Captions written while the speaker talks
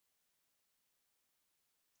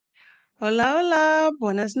Hola, hola,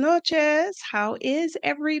 buenas noches. How is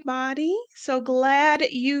everybody? So glad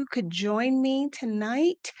you could join me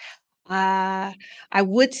tonight. Uh, I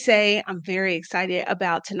would say I'm very excited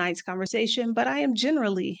about tonight's conversation, but I am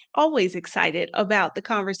generally always excited about the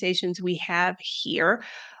conversations we have here.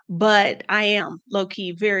 But I am low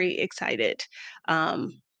key very excited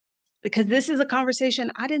um, because this is a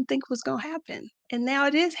conversation I didn't think was going to happen. And now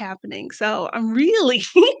it is happening. So I'm really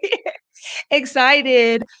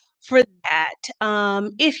excited for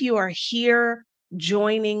that. If you are here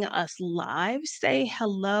joining us live, say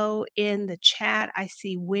hello in the chat. I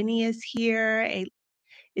see Winnie is here.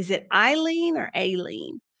 Is it Eileen or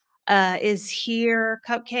Aileen? Is here.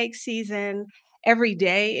 Cupcake season. Every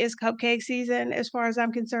day is cupcake season, as far as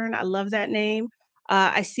I'm concerned. I love that name.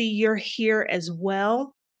 I see you're here as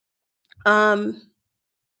well. Um,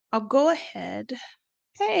 I'll go ahead.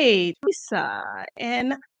 Hey, Lisa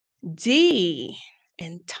and D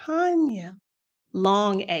and Tanya.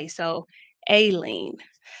 Long A, so Aileen.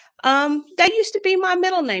 That used to be my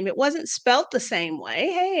middle name. It wasn't spelt the same way.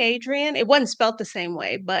 Hey, Adrian. It wasn't spelt the same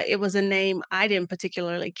way, but it was a name I didn't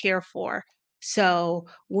particularly care for. So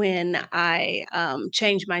when I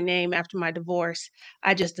changed my name after my divorce,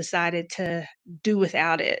 I just decided to do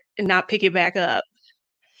without it and not pick it back up.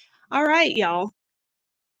 All right, y'all.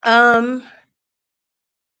 Um,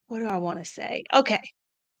 what do I want to say? Okay.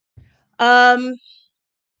 Um,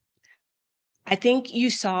 I think you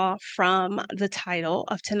saw from the title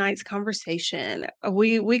of tonight's conversation,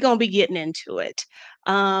 we gonna be getting into it.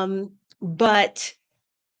 But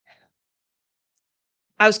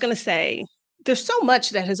I was gonna say there's so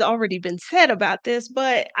much that has already been said about this,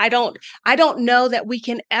 but I don't know that we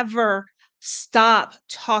can ever stop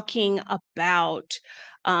talking about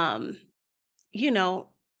um, you know,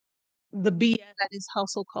 the BS that is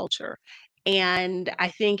hustle culture. And I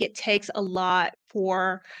think it takes a lot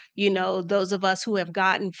for, those of us who have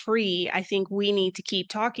gotten free. I think we need to keep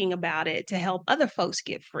talking about it to help other folks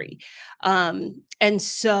get free. And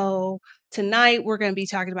so tonight we're going to be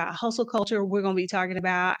talking about hustle culture. We're going to be talking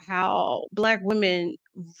about how Black women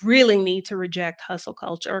really need to reject hustle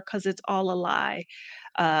culture because it's all a lie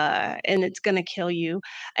and it's going to kill you.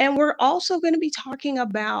 And we're also going to be talking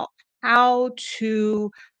about how to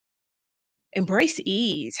embrace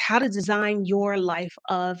ease, how to design your life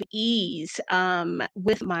of ease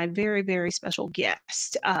with my very, very special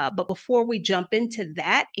guest. But before we jump into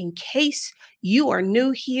that, in case you are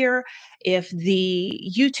new here, if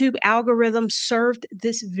the YouTube algorithm served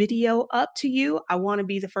this video up to you, I want to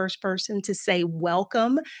be the first person to say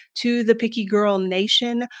welcome to the Picky Girl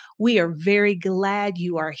Nation. We are very glad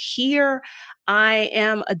you are here. I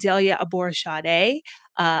am Adelia Aborashade.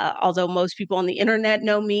 Although most people on the internet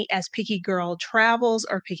know me as Picky Girl Travels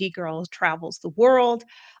or Picky Girl Travels the World,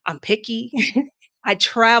 I'm picky. I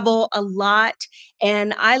travel a lot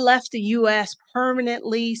and I left the US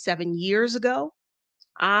permanently 7 years ago.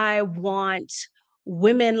 I want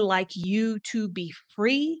women like you to be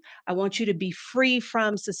free. I want you to be free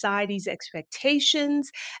from society's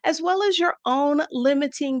expectations as well as your own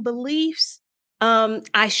limiting beliefs.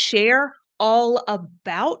 I share all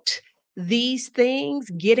about these things,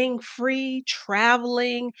 getting free,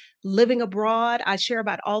 traveling, living abroad. I share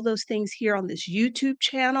about all those things here on this YouTube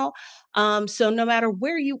channel. So no matter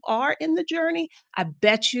where you are in the journey, I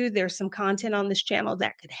bet you there's some content on this channel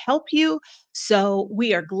that could help you. So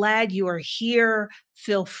we are glad you are here.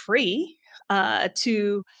 Feel free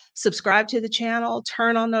to subscribe to the channel,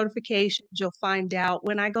 turn on notifications. You'll find out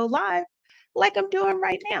when I go live, like I'm doing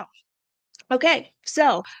right now. Okay,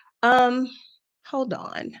 so um, hold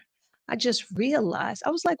on. I just realized I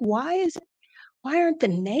was like, why aren't the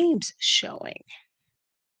names showing?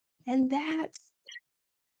 And that's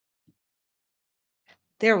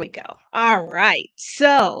there we go. All right.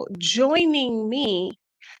 So joining me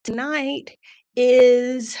tonight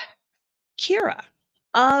is Kira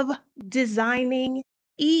of Designing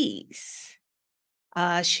Ease.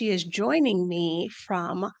 She is joining me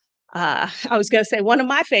from, I was going to say one of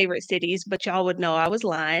my favorite cities, but y'all would know I was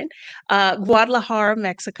lying, Guadalajara,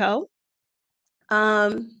 Mexico.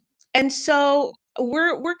 And so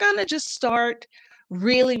we're going to just start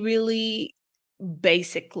really, really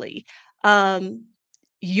basically. Um,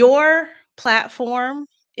 your platform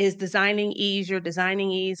is Designing Ease. You're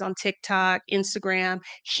Designing Ease on TikTok, Instagram,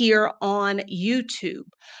 here on YouTube.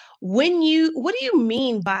 What do you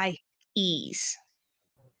mean by ease?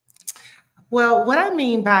 Well, what I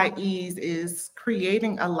mean by ease is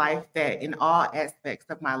creating a life that, in all aspects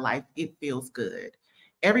of my life, it feels good.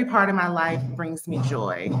 Every part of my life brings me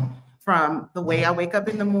joy. from the way I wake up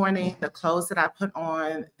in the morning, the clothes that I put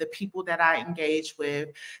on, the people that I engage with,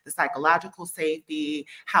 the psychological safety,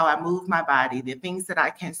 how I move my body, the things that I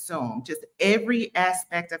consume. Just every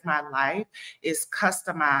aspect of my life is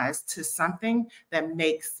customized to something that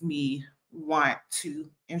makes me want to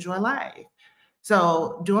enjoy life.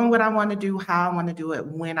 So doing what I want to do, how I want to do it,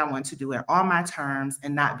 when I want to do it, on my terms,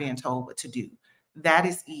 and not being told what to do. That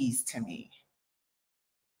is ease to me.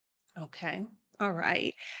 Okay. All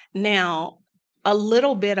right. Now, a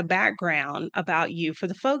little bit of background about you for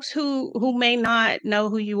the folks who may not know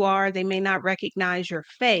who you are, they may not recognize your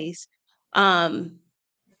face. Um,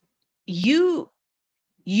 you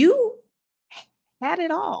you had it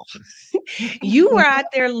all. You were out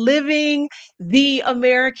there living the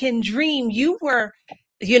American dream. You were,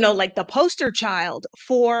 like the poster child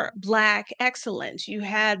for Black excellence. You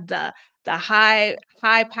had the high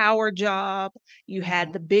power job, you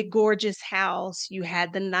had the big gorgeous house, you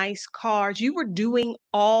had the nice cars. You were doing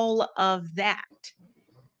all of that.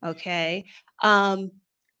 Okay. Um,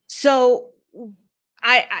 so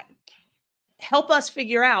I help us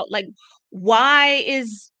figure out like why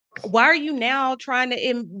is why are you now trying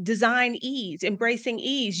to design ease, embracing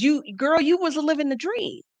ease? You girl, you was living the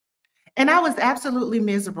dream. And I was absolutely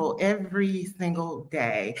miserable every single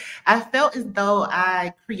day. I felt as though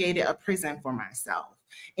I created a prison for myself.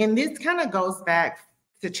 And this kind of goes back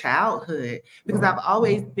to childhood because I've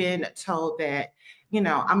always been told that,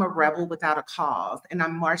 I'm a rebel without a cause and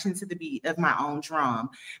I'm marching to the beat of my own drum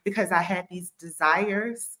because I had these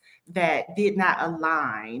desires that did not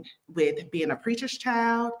align with being a preacher's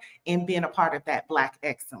child and being a part of that Black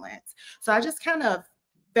excellence. So I just kind of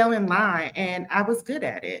fell in line and I was good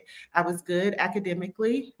at it. I was good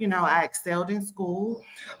academically. I excelled in school.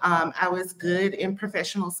 I was good in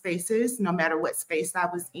professional spaces, no matter what space I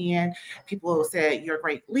was in. People said, "You're a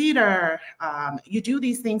great leader. You do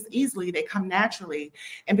these things easily, they come naturally."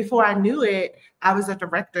 And before I knew it, I was a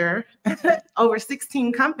director over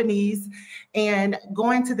 16 companies and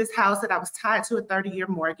going to this house that I was tied to a 30-year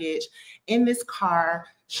mortgage in this car,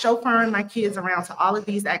 chauffeuring my kids around to all of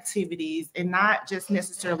these activities and not just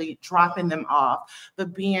necessarily dropping them off,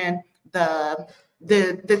 but being the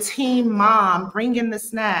team mom, bringing the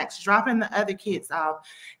snacks, dropping the other kids off.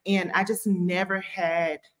 And I just never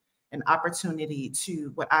had an opportunity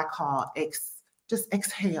to what I call just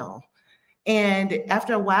exhale. And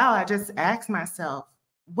after a while, I just asked myself,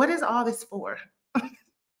 what is all this for?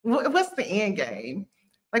 What's the end game?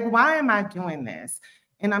 Like, why am I doing this?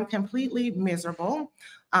 And I'm completely miserable.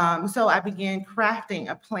 So I began crafting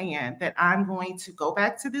a plan that I'm going to go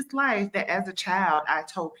back to this life that as a child, I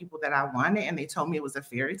told people that I wanted, and they told me it was a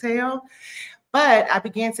fairy tale. But I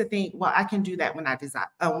began to think, well, I can do that when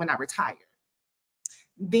I retire.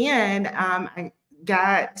 Then I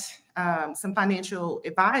got some financial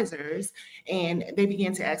advisors, and they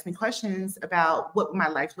began to ask me questions about what my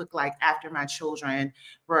life looked like after my children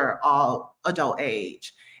were all adult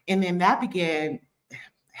age. And then that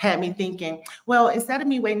had me thinking, well, instead of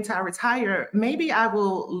me waiting until I retire, maybe I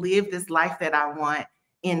will live this life that I want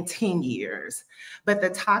in 10 years. But the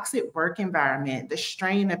toxic work environment, the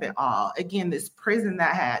strain of it all, again, this prison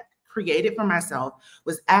that I had created for myself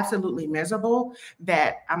was absolutely miserable,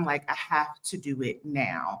 that I'm like, I have to do it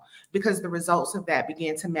now, because the results of that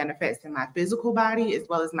began to manifest in my physical body as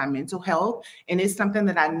well as my mental health. And it's something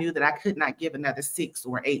that I knew that I could not give another 6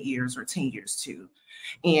 or 8 years or 10 years to.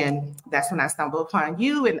 And that's when I stumbled upon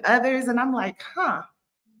you and others. And I'm like,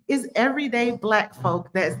 it's everyday Black folk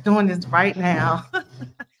that's doing this right now.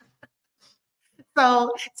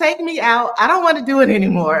 So take me out. I don't want to do it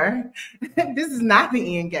anymore. This is not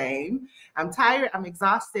the end game. I'm tired. I'm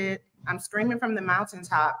exhausted. I'm screaming from the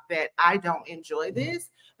mountaintop that I don't enjoy this.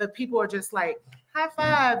 But people are just like, high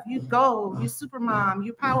five, you go, you super mom,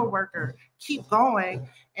 you power worker, keep going.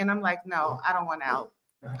 And I'm like, no, I don't want out.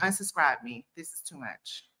 Unsubscribe me. This is too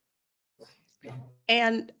much.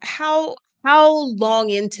 And how long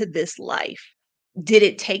into this life did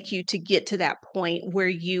it take you to get to that point where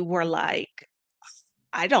you were like,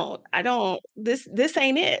 I don't this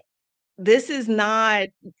ain't it. This is not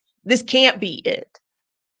this can't be it.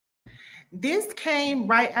 This came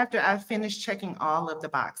right after I finished checking all of the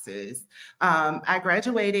boxes. I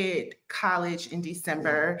graduated college in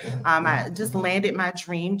December. I just landed my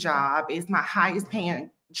dream job. It's my highest paying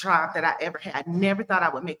job that I ever had. I never thought I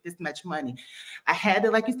would make this much money. I had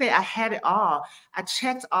it, like you said, I had it all. I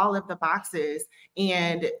checked all of the boxes.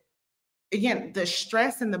 And again, the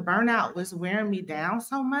stress and the burnout was wearing me down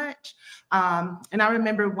so much. And I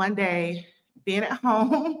remember one day being at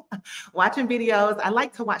home, watching videos. I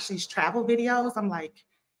like to watch these travel videos. I'm like,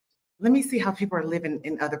 let me see how people are living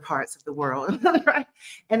in other parts of the world. Right?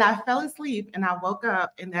 And I fell asleep and I woke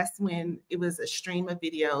up, and that's when it was a stream of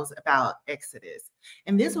videos about Exodus.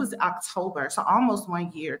 And this was October, so almost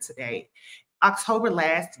 1 year today, October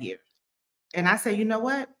last year. And I say, you know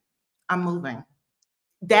what? I'm moving.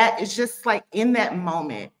 That is just like in that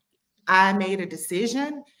moment, I made a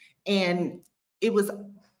decision and it was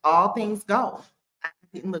all things go. I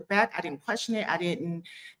didn't look back. I didn't question it. I didn't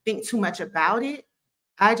think too much about it.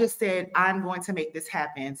 I just said, I'm going to make this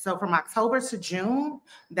happen. So from October to June,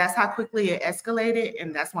 that's how quickly it escalated.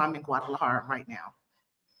 And that's why I'm in Guadalajara right now.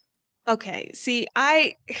 Okay, see,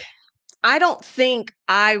 I don't think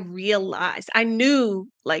I realized. I knew,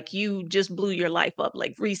 like, you just blew your life up,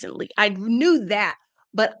 like, recently. I knew that,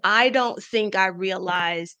 but I don't think I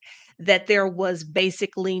realized that there was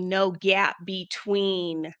basically no gap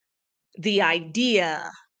between the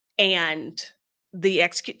idea and the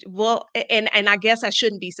execute. Well, and I guess I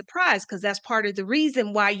shouldn't be surprised, because that's part of the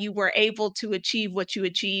reason why you were able to achieve what you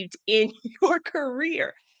achieved in your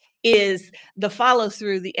career, is the follow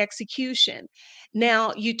through, the execution.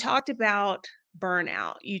 Now, you talked about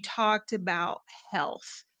burnout, you talked about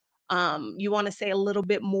health. You want to say a little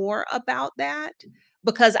bit more about that?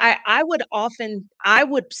 Because I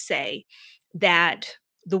would say that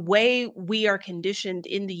the way we are conditioned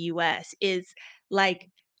in the US is, like,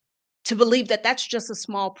 to believe that that's just a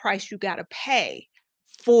small price you gotta pay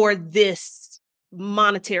for this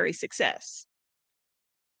monetary success.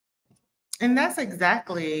 And that's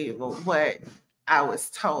exactly what I was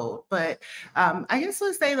told. But I guess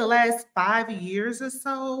let's say the last 5 years or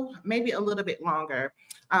so, maybe a little bit longer.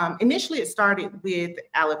 Initially, it started with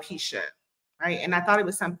alopecia, right? And I thought it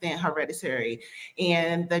was something hereditary.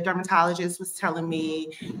 And the dermatologist was telling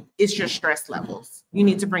me, it's your stress levels. You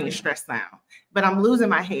need to bring your stress down. But I'm losing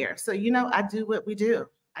my hair. So, I do what we do.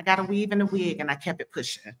 I got a weave and a wig, and I kept it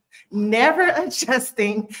pushing, never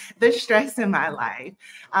adjusting the stress in my life.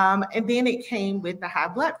 And then it came with the high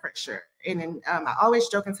blood pressure. And then, I always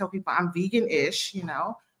joke and tell people I'm vegan-ish,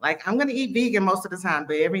 like I'm going to eat vegan most of the time,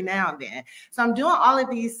 but every now and then. So I'm doing all of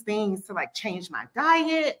these things to like change my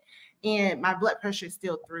diet, and my blood pressure is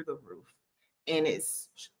still through the roof. And it's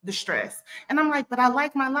the stress. And I'm like, but I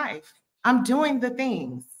like my life. I'm doing the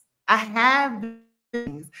things. I have the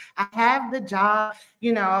things. I have the job,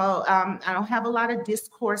 I don't have a lot of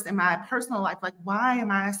discourse in my personal life. Like, why am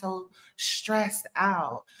I so stressed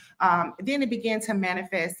out? Then it began to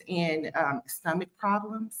manifest in stomach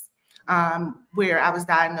problems, where I was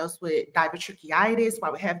diagnosed with diverticulitis, where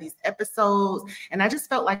I would have these episodes. And I just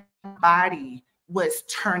felt like my body was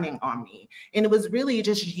turning on me. And it was really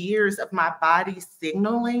just years of my body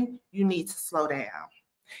signaling, you need to slow down.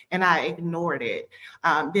 And I ignored it.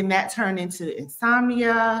 Then that turned into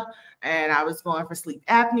insomnia, and I was going for sleep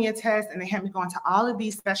apnea tests, and they had me going to all of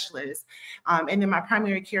these specialists. And then my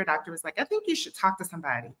primary care doctor was like, I think you should talk to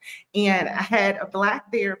somebody. And I had a Black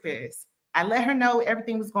therapist. I let her know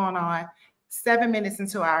everything was going on. 7 minutes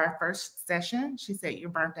into our first session, she said, you're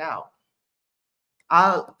burnt out.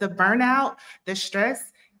 The burnout, the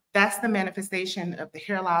stress, that's the manifestation of the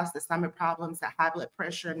hair loss, the stomach problems, the high blood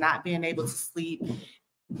pressure, not being able to sleep.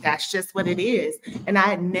 That's just what it is. And I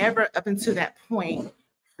had never, up until that point,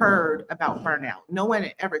 heard about burnout. No one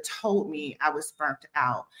had ever told me I was burnt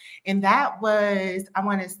out. And that was, I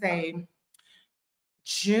want to say,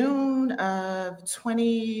 June of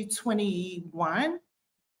 2021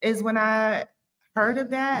 is when I heard of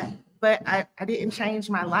that. But I didn't change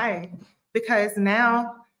my life, because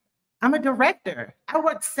now I'm a director. I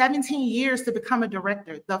worked 17 years to become a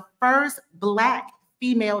director, the first Black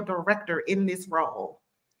female director in this role.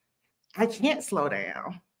 I can't slow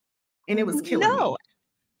down. And it was killing me. No,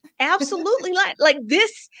 absolutely not. Like,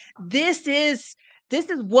 this is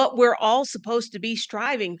what we're all supposed to be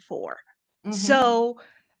striving for. Mhm. So,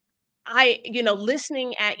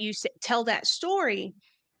 listening at you tell that story,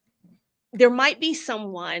 there might be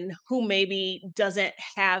someone who maybe doesn't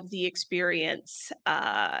have the experience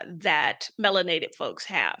that melanated folks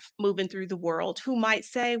have moving through the world, who might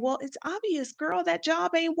say, well, it's obvious, girl, that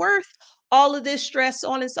job ain't worth all of this stress, so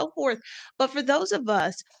on and so forth. But for those of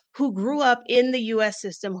us who grew up in the US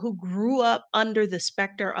system, who grew up under the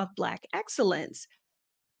specter of Black excellence,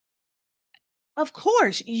 of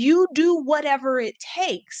course, you do whatever it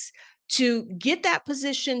takes to get that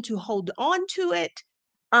position, to hold on to it.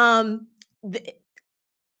 Um,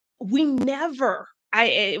 we never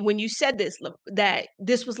when you said this, that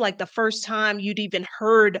this was like the first time you'd even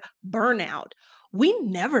heard burnout, we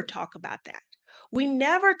never talk about that. We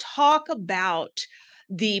never talk about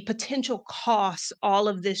the potential costs, all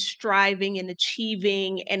of this striving and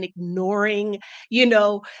achieving and ignoring,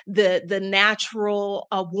 the natural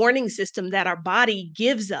warning system that our body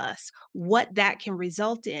gives us, what that can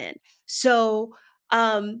result in. So,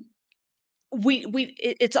 um,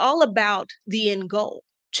 it's all about the end goal,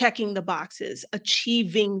 checking the boxes,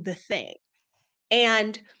 achieving the thing.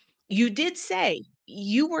 And you did say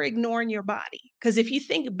you were ignoring your body, because if you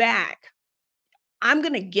think back, I'm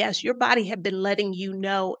going to guess your body had been letting you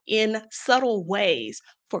know in subtle ways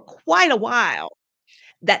for quite a while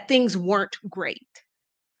that things weren't great.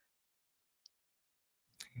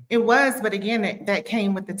 It was, but again, that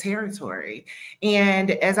came with the territory.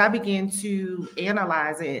 And as I began to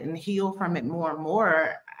analyze it and heal from it more and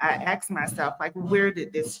more, I asked myself, like, where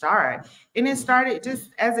did this start? And it started just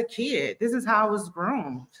as a kid. This is how I was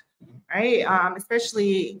groomed, right?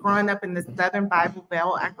 Especially growing up in the Southern Bible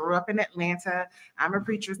Belt. I grew up in Atlanta. I'm a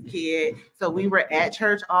preacher's kid. So we were at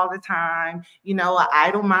church all the time. An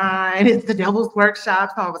idle mind is the devil's workshop.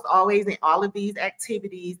 So I was always in all of these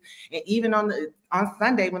activities. And even on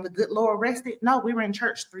Sunday when the good Lord rested, no, we were in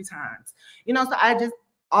church 3 times. So I just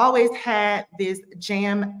always had this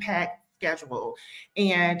jam-packed schedule.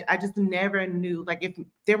 And I just never knew, like, if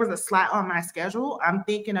there was a slot on my schedule, I'm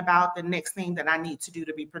thinking about the next thing that I need to do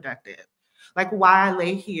to be productive. Like, why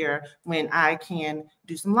lay here when I can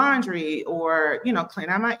do some laundry or, clean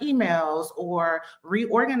out my emails or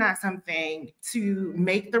reorganize something to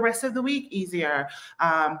make the rest of the week easier.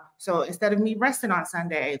 So instead of me resting on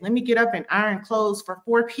Sunday, let me get up and iron clothes for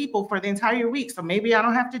 4 people for the entire week. So maybe I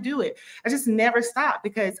don't have to do it. I just never stopped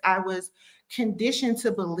because I was conditioned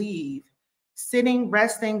to believe sitting,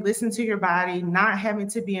 resting, listen to your body, not having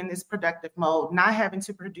to be in this productive mode, not having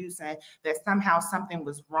to produce it, that somehow something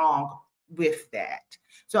was wrong with that.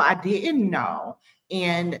 So I didn't know.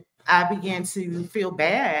 And I began to feel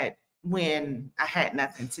bad when I had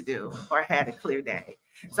nothing to do or had a clear day.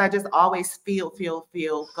 So I just always feel,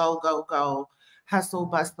 go, go, go, hustle,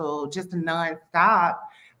 bustle, just nonstop.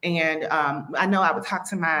 And I know I would talk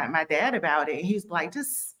to my dad about it. And he's like,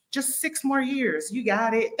 just 6 more years, you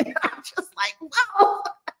got it. And I'm just like, no,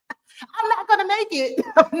 I'm not gonna make it.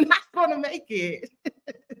 I'm not gonna make it.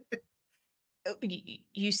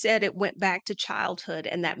 You said it went back to childhood,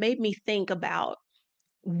 and that made me think about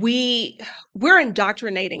we we're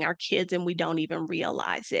indoctrinating our kids and we don't even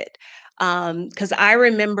realize it. Because I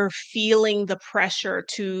remember feeling the pressure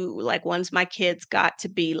to, like, once my kids got to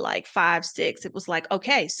be like 5, 6, it was like,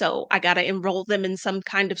 okay, so I got to enroll them in some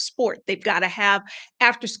kind of sport. They've got to have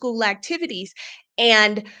after school activities.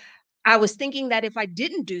 And I was thinking that if I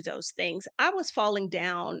didn't do those things, I was falling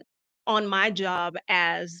down on my job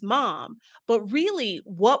as mom. But really,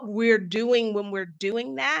 what we're doing when we're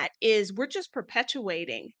doing that is we're just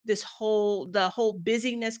perpetuating the whole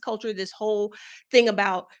busyness culture, this whole thing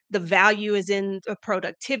about the value is in the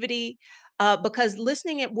productivity. Because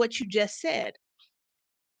listening at what you just said,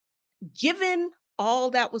 given all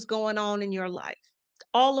that was going on in your life,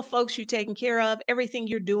 all the folks you're taking care of, everything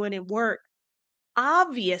you're doing at work,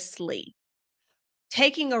 obviously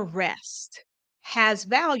taking a rest has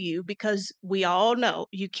value because we all know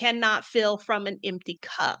you cannot fill from an empty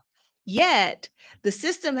cup. Yet, the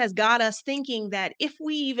system has got us thinking that if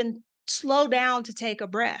we even slow down to take a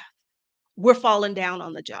breath, we're falling down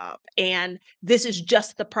on the job. And this is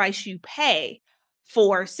just the price you pay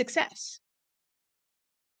for success.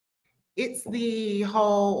 It's the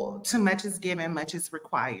whole too much is given, much is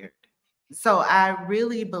required. So I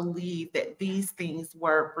really believe that these things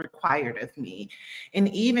were required of me. And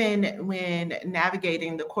even when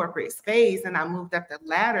navigating the corporate space and I moved up the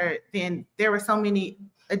ladder, then there were so many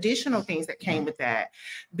additional things that came with that.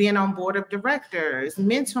 Being on board of directors,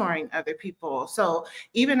 mentoring other people. So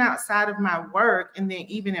even outside of my work and then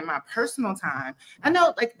even in my personal time, I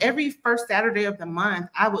know, like, every first Saturday of the month,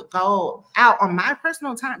 I would go out on my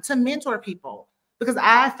personal time to mentor people because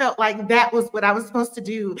I felt like that was what I was supposed to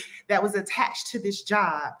do that was attached to this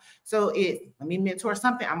job. So let me mentor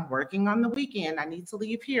something. I'm working on the weekend. I need to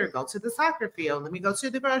leave here, go to the soccer field. Let me go to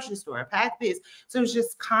the grocery store, pack this. So it's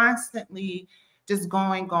just constantly just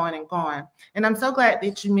going, going, and going. And I'm so glad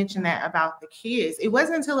that you mentioned that about the kids. It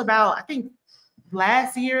wasn't until about, I think,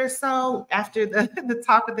 last year or so, after the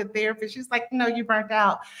talk with the therapist, she's like, you burnt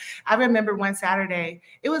out. I remember one Saturday,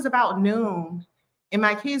 it was about noon, and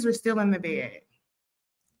my kids were still in the bed.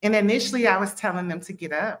 And initially I was telling them to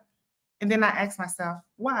get up. And then I asked myself,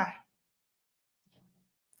 why?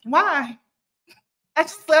 Why? I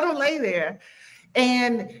just let them lay there.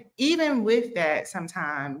 And even with that,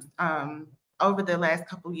 sometimes over the last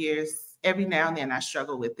couple years, every now and then I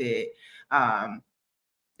struggle with it.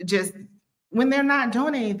 Just when they're not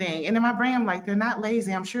doing anything. And in my brain, I'm like, they're not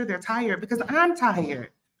lazy. I'm sure they're tired because I'm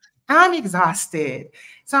tired. I'm exhausted.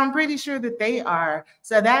 So I'm pretty sure that they are.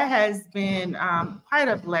 So that has been quite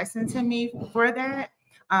a blessing to me for that.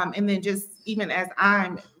 And then just even as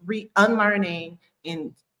I'm unlearning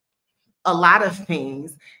in a lot of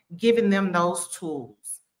things, giving them those tools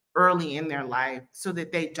early in their life so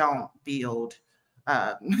that they don't build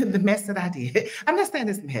the mess that I did. I'm not saying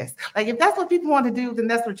it's mess. Like if that's what people want to do, then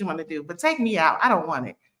that's what you want to do. But take me out. I don't want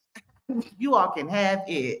it. You all can have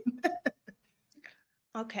it.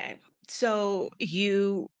 Okay. So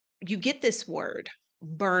you get this word,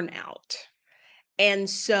 burnout. And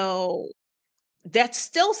so that's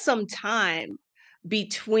still some time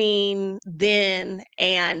between then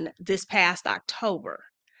and this past October.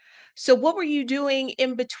 So what were you doing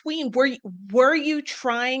in between? Were you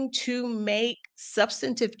trying to make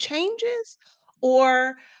substantive changes,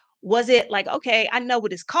 or was it like, okay, I know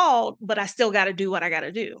what it's called, but I still got to do what I got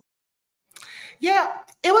to do? Yeah,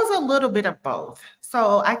 it was a little bit of both.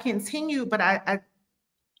 So I continue, but I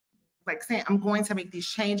like saying I'm going to make these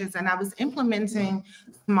changes. And I was implementing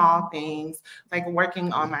small things like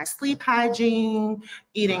working on my sleep hygiene,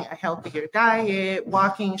 eating a healthier diet,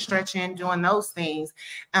 walking, stretching, doing those things.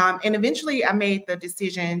 And eventually I made the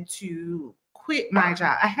decision to quit my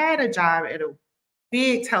job. I had a job at a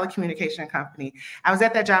big telecommunication company. I was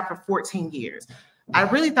at that job for 14 years. I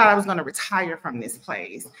really thought I was going to retire from this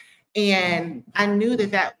place. And I knew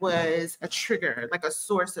that that was a trigger, like a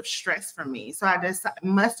source of stress for me. So I just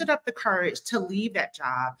mustered up the courage to leave that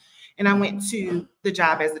job. And I went to the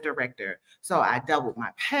job as a director. So I doubled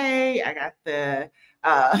my pay. I got the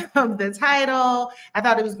title. I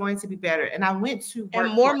thought it was going to be better. And I went to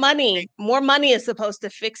And work for more money is supposed to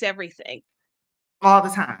fix everything. all the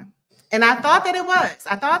time. And I thought that it was.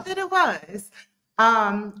 I thought that it was.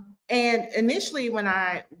 And initially, when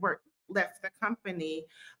I left the company,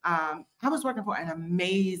 I was working for an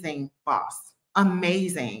amazing boss,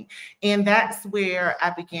 amazing. And that's where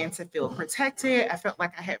I began to feel protected. I felt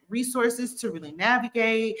like I had resources to really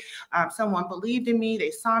navigate. Someone believed in me,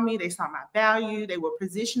 they saw my value, they were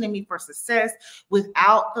positioning me for success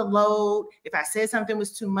without the load. If I said something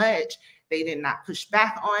was too much, they did not push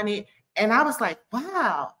back on it. And I was like,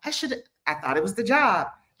 wow, I thought it was the job.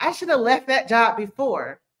 I should have left that job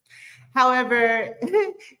before. However,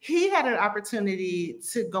 he had an opportunity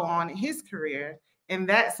to go on in his career. And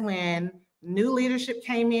that's when new leadership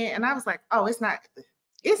came in. And I was like, oh, it's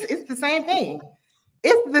the same thing.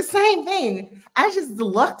 It's the same thing. I just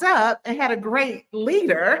lucked up and had a great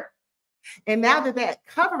leader. And now that that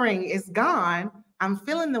covering is gone, I'm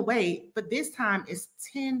feeling the weight, but this time it's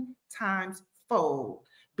 10 times fold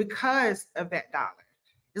because of that dollar.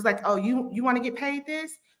 It's like, oh, you want to get paid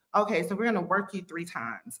this? Okay, so we're gonna work you 3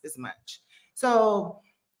 times as much. So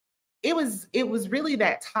it was really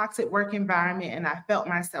that toxic work environment, and I felt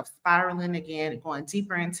myself spiraling again, going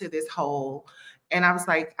deeper into this hole. And I was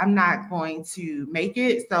like, I'm not going to make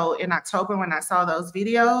it. So in October, when I saw those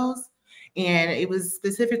videos, and it was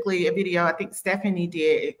specifically a video I think Stephanie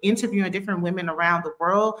did interviewing different women around the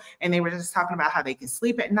world, and they were just talking about how they can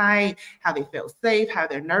sleep at night, how they felt safe, how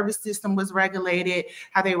their nervous system was regulated,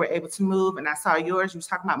 how they were able to move. And I saw yours, you was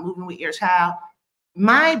talking about moving with your child.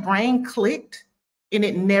 My brain clicked and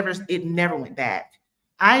it never went back.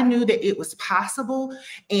 I knew that it was possible,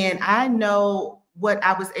 and I know what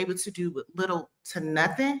I was able to do with little to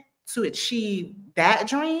nothing to achieve that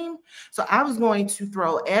dream. So I was going to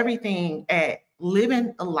throw everything at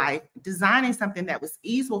living a life, designing something that was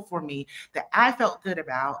easy for me, that I felt good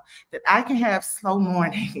about, that I can have slow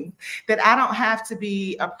mornings, that I don't have to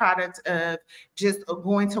be a product of just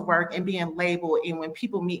going to work and being labeled. And when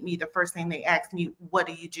people meet me, the first thing they ask me, what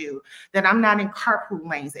do you do? That I'm not in carpool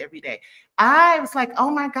lanes every day. I was like, oh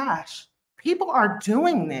my gosh, people are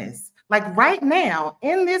doing this like right now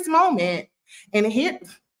in this moment. And here,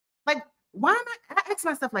 like, why am I ask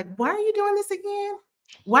myself, like, why are you doing this again?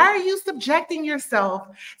 Why are you subjecting yourself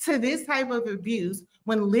to this type of abuse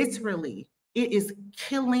when literally it is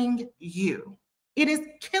killing you? It is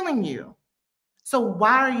killing you. So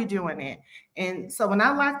why are you doing it? And so when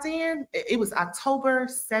I locked in, it was October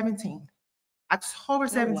 17th. October Oh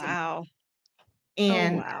 17th. wow. Oh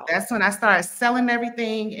And wow. that's when I started selling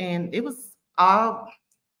everything. And it was all,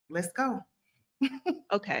 let's go.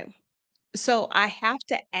 Okay. So I have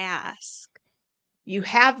to ask, you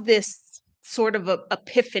have this sort of a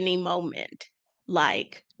epiphany moment,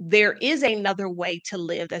 like there is another way to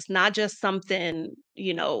live that's not just something,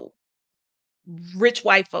 rich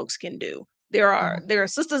white folks can do. There are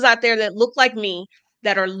sisters out there that look like me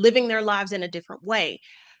that are living their lives in a different way.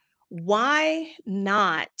 Why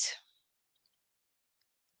not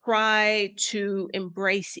try to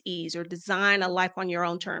embrace ease or design a life on your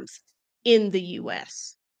own terms in the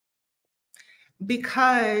US?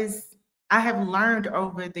 Because I have learned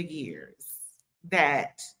over the years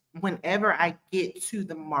that whenever I get to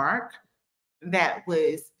the mark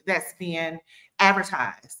that's being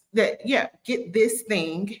advertised, that yeah, get this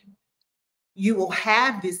thing, you will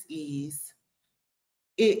have this ease.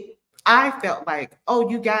 It I felt like, oh,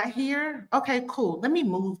 you got here? Okay, cool. Let me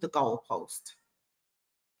move the goalpost.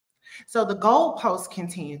 So the goalposts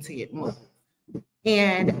continue to get moved.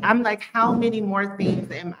 And I'm like, how many more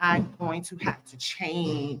things am I going to have to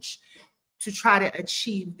change to try to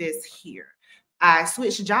achieve this here? I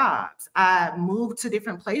switched jobs. I moved to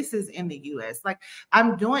different places in the US. Like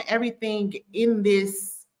I'm doing everything in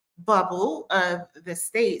this bubble of the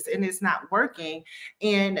States and it's not working.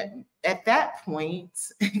 And at that point,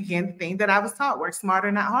 again, the thing that I was taught, work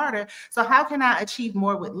smarter, not harder. So how can I achieve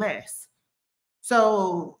more with less?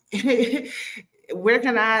 So where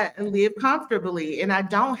can I live comfortably? And I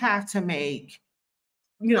don't have to make,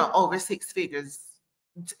 over six figures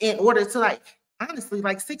in order to like, honestly,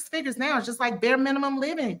 like six figures now is just like bare minimum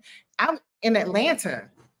living. I'm in Atlanta.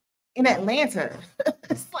 In Atlanta.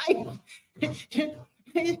 It's like,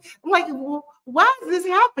 I'm like, why is this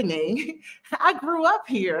happening? I grew up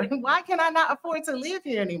here. Why can I not afford to live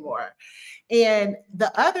here anymore? And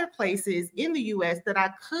the other places in the US that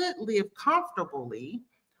I could live comfortably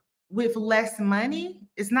with less money,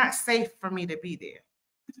 it's not safe for me to be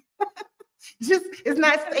there. Just it's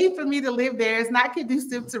not safe for me to live there. It's not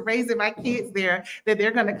conducive to raising my kids there, that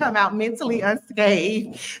they're going to come out mentally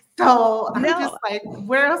unscathed. So I'm just No, like,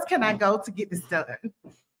 where else can I go to get this done?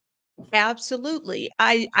 absolutely.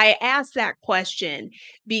 I ask that question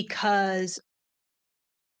because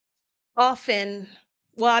often,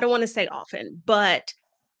 well, I don't want to say often, but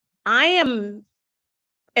I am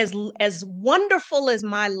as wonderful as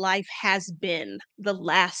my life has been the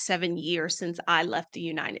last 7 years since I left the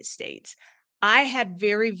United States. I had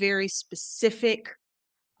very, very specific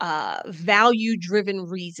value driven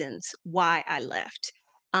reasons why I left.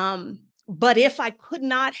 But if I could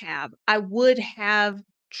not have, I would have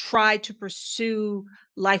tried to pursue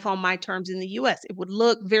life on my terms in the US. It would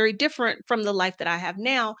look very different from the life that I have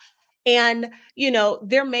now. And,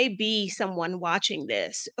 there may be someone watching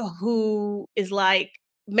this who is like,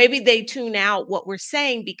 maybe they tune out what we're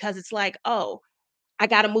saying because it's like, oh, I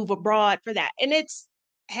got to move abroad for that. And it's,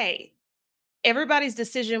 hey, everybody's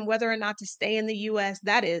decision whether or not to stay in the US,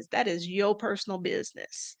 that is your personal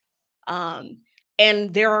business. Um,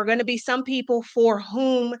 and there are going to be some people for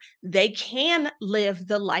whom they can live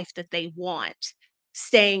the life that they want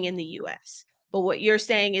staying in the US. But what you're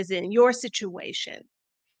saying is in your situation,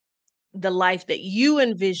 the life that you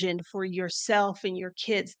envisioned for yourself and your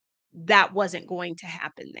kids, that wasn't going to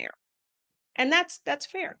happen there. And that's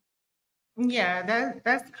fair. Yeah,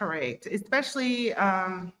 that's correct. Especially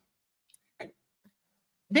there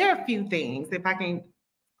are a few things, if I can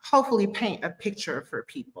hopefully paint a picture for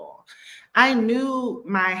people. I knew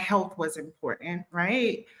my health was important,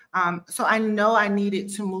 right? So I know I needed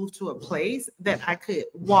to move to a place that I could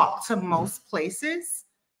walk to most places,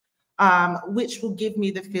 which will give me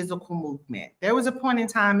the physical movement. There was a point in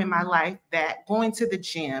time in my life that going to the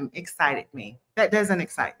gym excited me. That doesn't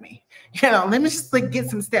excite me. Let me just like get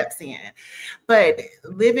some steps in. But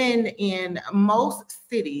living in most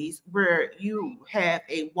cities where you have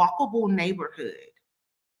a walkable neighborhood,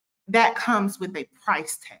 that comes with a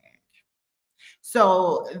price tag.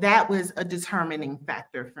 So that was a determining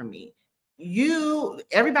factor for me.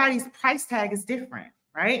 Everybody's price tag is different,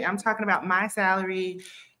 right? I'm talking about my salary,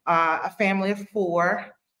 a family of four,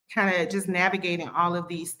 kind of just navigating all of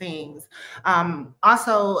these things.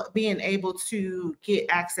 Also, being able to get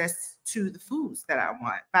access to the foods that I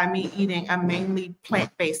want by me eating a mainly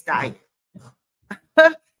plant based diet.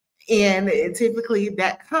 And typically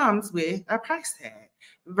that comes with a price tag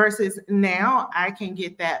versus now I can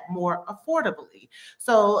get that more affordably.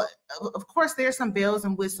 So, of course, there's some bells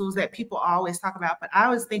and whistles that people always talk about, but I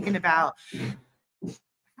was thinking about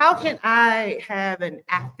how can I have an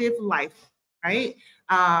active life, right?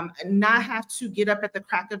 Not have to get up at the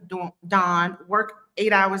crack of dawn, work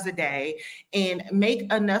 8 hours a day, and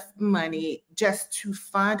make enough money just to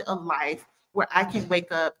fund a life where I can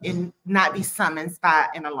wake up and not be summoned by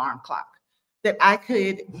an alarm clock. That I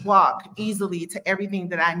could walk easily to everything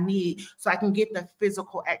that I need so I can get the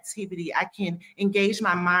physical activity. I can engage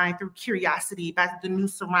my mind through curiosity about the new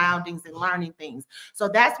surroundings and learning things. So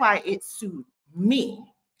that's why it suited me.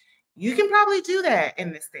 You can probably do that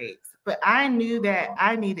in the States, but I knew that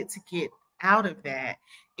I needed to get out of that.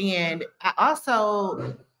 And I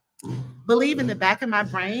also believe in the back of my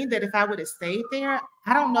brain that if I would have stayed there,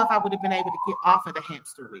 I don't know if I would have been able to get off of the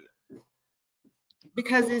hamster wheel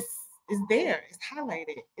because it's there, it's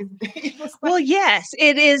highlighted. It was like, Well, yes,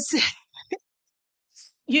 it is.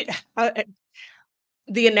 You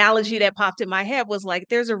the analogy that popped in my head was like,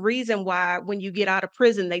 there's a reason why when you get out of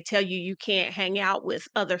prison, they tell you you can't hang out with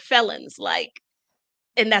other felons, like,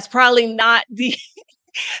 and that's probably not the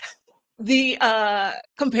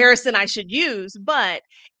comparison I should use, but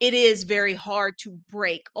it is very hard to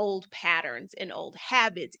break old patterns and old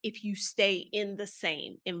habits if you stay in the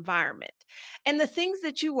same environment. And the things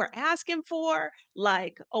that you were asking for,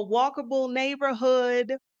 like a walkable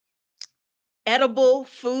neighborhood, edible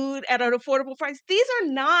food at an affordable price, these are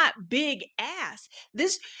not big ask.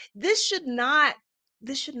 This should not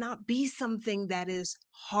this should not be something that is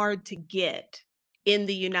hard to get in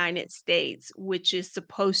the United States, which is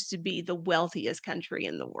supposed to be the wealthiest country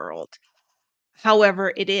in the world.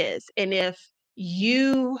 However, it is. And if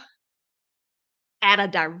you at a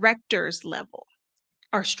director's level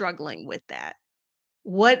are struggling with that,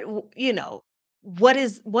 you know, what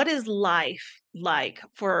is life like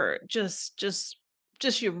for just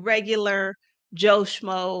your regular Joe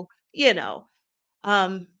Schmo, you know?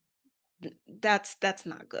 Um, that's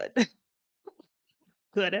not good.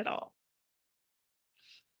 Good at all.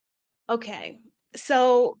 Okay.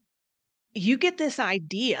 So you get this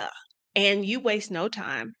idea and you waste no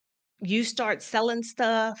time. You start selling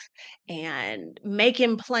stuff and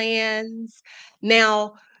making plans.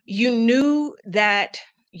 Now, you knew that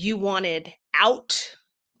you wanted out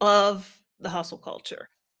of the hustle culture.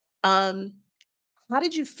 Um, how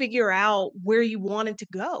did you figure out where you wanted to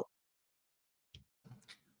go?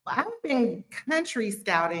 I've been country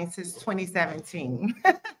scouting since 2017.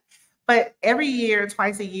 But every year,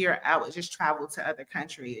 twice a year, I would just travel to other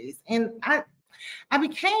countries. And I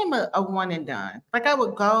became a one and done. Like I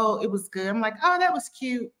would go, it was good. I'm like, oh, that was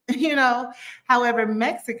cute, you know. However,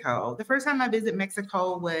 Mexico, the first time I visited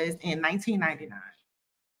Mexico was in 1999.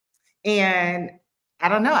 And I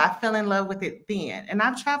don't know, I fell in love with it then. And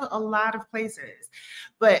I've traveled a lot of places.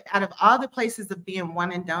 But out of all the places of being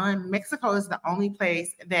one and done, Mexico is the only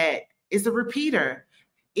place that is a repeater.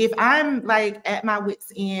 If I'm like at my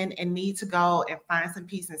wits' end and need to go and find some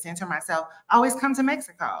peace and center myself, I always come to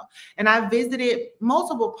Mexico. And I visited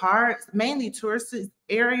multiple parts, mainly tourist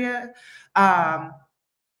area. Um,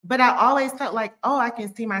 but I always felt like, oh, I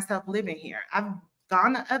can see myself living here. I've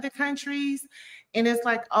gone to other countries and it's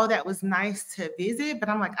like, oh, that was nice to visit. But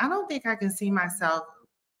I'm like, I don't think I can see myself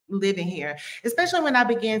living here, especially when I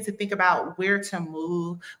began to think about where to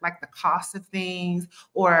move, like the cost of things,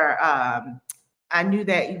 or I knew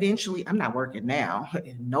that eventually, I'm not working now,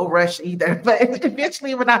 no rush either, but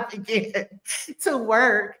eventually when I begin to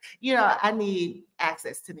work, you know, I need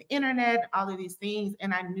access to the internet, all of these things,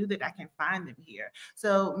 and I knew that I can find them here.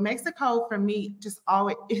 So Mexico for me just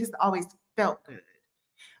always, it has always felt good.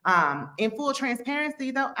 In full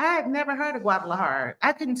transparency, though, I had never heard of Guadalajara.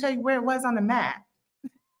 I couldn't tell you where it was on the map.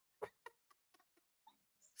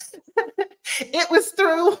 It was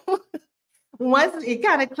through once it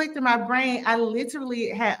kind of clicked in my brain, I literally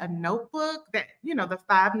had a notebook that, you know, the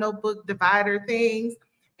 5 notebook divider things.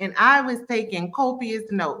 And I was taking copious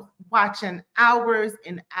notes, watching hours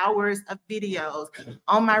and hours of videos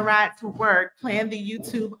on my ride to work, playing the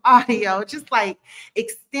YouTube audio, just like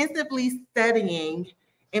extensively studying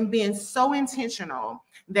and being so intentional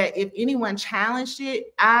that if anyone challenged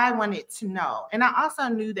it, I wanted to know. And I also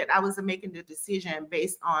knew that I was making the decision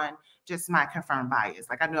based on just my confirmed bias.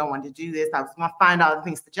 Like I knew I wanted to do this. I was going to find all the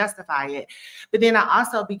things to justify it. But then I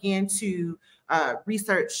also began to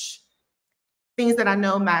research things that I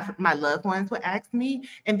know my loved ones would ask me,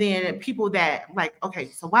 and then people that like, okay,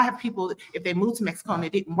 so why have people, if they moved to Mexico and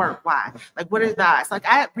it didn't work, why? Like, what are the odds? Like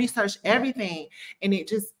I researched everything, and it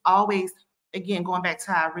just always, again, going back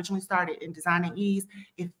to how I originally started in Designing Ease,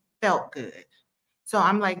 it felt good. So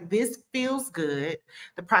I'm like, this feels good.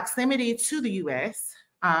 The proximity to the US,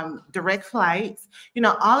 direct flights, you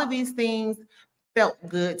know, all of these things felt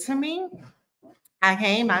good to me. I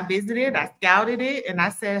came, I visited, I scouted it, and I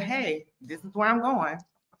said, hey, this is where I'm going.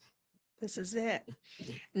 This is it.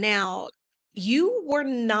 Now, you were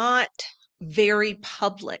not very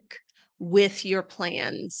public with your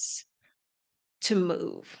plans to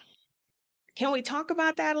move. Can we talk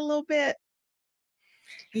about that a little bit?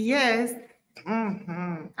 Yes.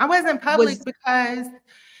 I wasn't Was public because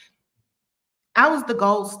I was the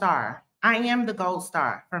gold star. I am the gold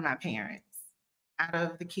star for my parents out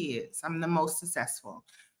of the kids. I'm the most successful.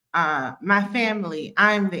 My family,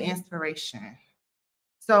 I'm the inspiration.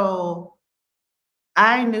 So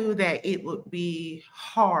I knew that it would be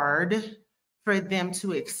hard for them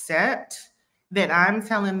to accept that I'm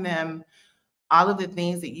telling them all of the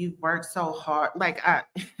things that you've worked so hard, like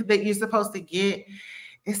that you're supposed to get.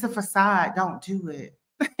 It's a facade. Don't do it.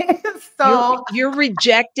 You're So you're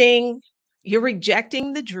rejecting you're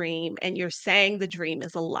rejecting the dream, and you're saying the dream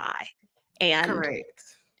is a lie, and correct.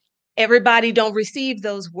 everybody don't receive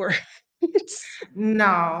those words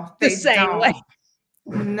No, the they same way.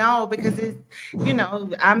 don't. No, because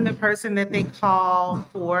I'm the person that they call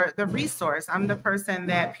for the resource. I'm the person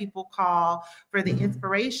that people call for the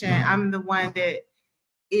inspiration. I'm the one that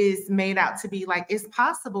is made out to be like, it's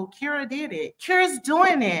possible. Kira did it. Kira's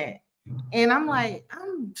doing it. And I'm like,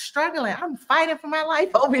 I'm struggling. I'm fighting for my life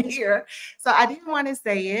over here. So I didn't want to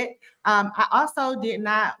say it. I also did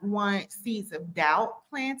not want seeds of doubt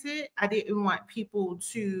planted. I didn't want people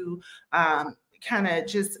to kind of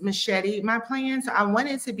just machete my plans. So I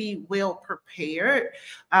wanted to be well prepared,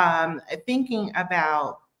 thinking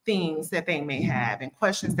about things that they may have and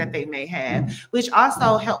questions that they may have, which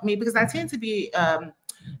also helped me because I tend to be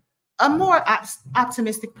a more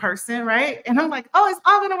optimistic person, right? And I'm like, oh, it's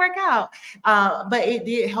all going to work out. But it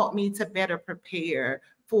did help me to better prepare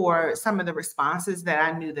for some of the responses that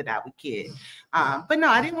I knew that I would get. But no,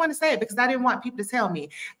 I didn't want to say it because I didn't want people to tell me.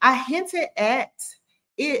 I hinted at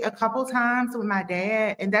it a couple times with my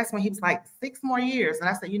dad, and that's when he was like, 6 more years. And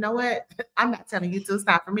I said, you know what? I'm not telling you till it's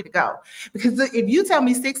time for me to go. Because if you tell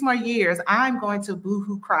me 6 more years, I'm going to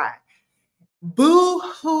boo-hoo cry.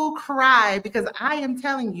 Boo-hoo cry, because I am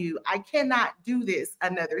telling you, I cannot do this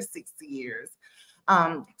another 60 years.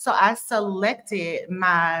 So I selected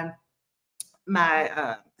my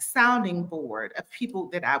sounding board of people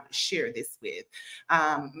that I would share this with.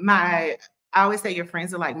 I always say your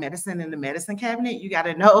friends are like medicine in the medicine cabinet. You got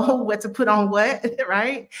to know what to put on what,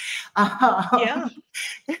 right? Yeah.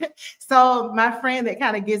 So my friend that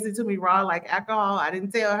kind of gives it to me raw, like alcohol, I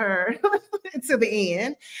didn't tell her to the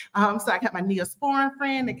end. So I got my Neosporin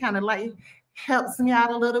friend that kind of like helps me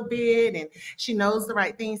out a little bit, and she knows the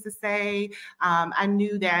right things to say. I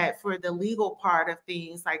knew that for the legal part of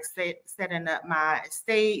things, like setting up my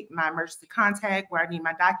estate, my emergency contact, where I need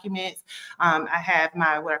my documents, I have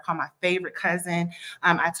what I call my favorite cousin.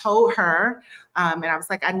 I told her, and I was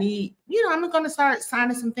like, I'm going to start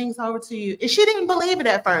signing some things over to you. And she didn't believe it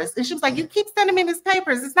at first. And she was like, you keep sending me these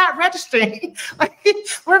papers. It's not registering. Like,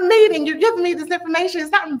 we're meeting. You're giving me this information.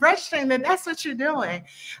 It's not registering that that's what you're doing.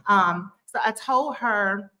 So I told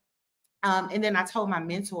her, and then I told my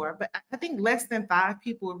mentor, but I think less than 5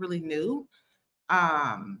 people really knew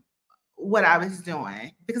what I was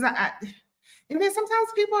doing. Because and then sometimes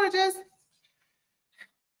people are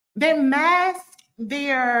they mask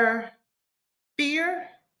their fear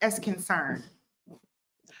as concern.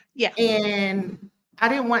 Yeah. And I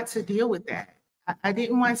didn't want to deal with that. I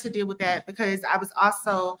didn't want to deal with that because I was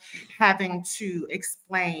also having to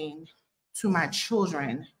explain to my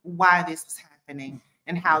children why this was happening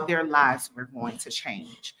and how their lives were going to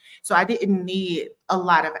change. So I didn't need a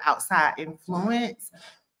lot of outside influence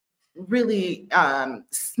really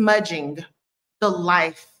smudging the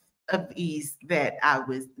life of ease that I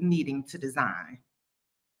was needing to design.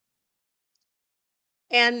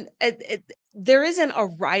 And there isn't a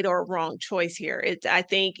right or wrong choice here. I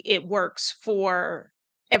think it works for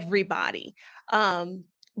everybody.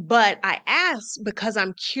 But I ask because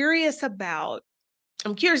I'm curious about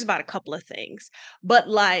a couple of things. But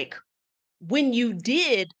like when you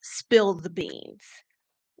did spill the beans,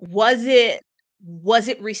 was it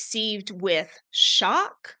received with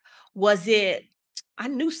shock? Was it, I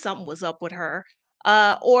knew something was up with her?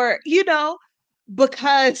 Or,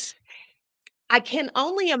 because I can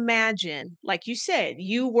only imagine, like you said,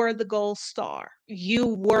 you were the gold star. You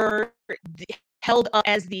were held up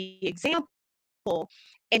as the example.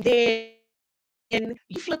 And then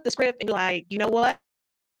you flip the script and you're like, you know what?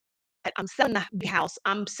 I'm selling the house.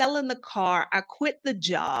 I'm selling the car. I quit the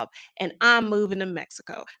job and I'm moving to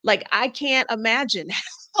Mexico. Like, I can't imagine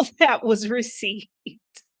how that was received.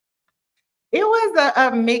 It was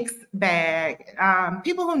a mixed bag.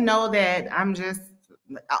 People who know that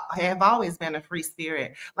I have always been a free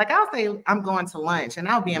spirit. Like, I'll say I'm going to lunch and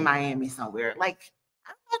I'll be in Miami somewhere. Like,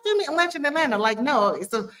 I'm not doing lunch in Atlanta. Like, no,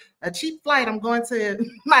 it's a cheap flight. I'm going to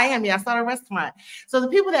Miami. I saw a restaurant. So the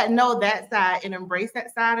people that know that side and embrace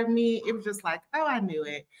that side of me, it was just like, oh, I knew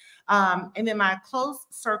it. And then my close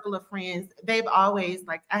circle of friends, they've always,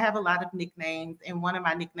 like, I have a lot of nicknames, and one of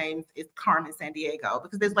my nicknames is Carmen Sandiego,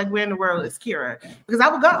 because it's like, where in the world is Kira? Because I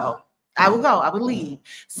would go, I would leave.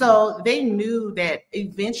 So they knew that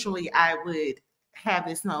eventually I would have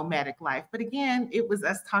this nomadic life. But again, it was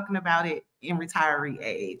us talking about it in retiree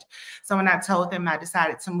age. So when I told them I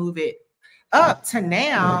decided to move it up to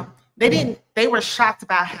now, they were shocked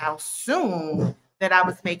about how soon that I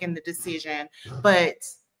was making the decision, but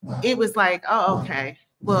it was like, oh, okay.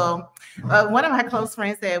 Well, one of my close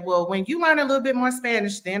friends said, well, when you learn a little bit more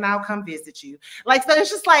Spanish, then I'll come visit you. Like, so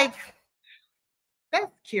it's just like,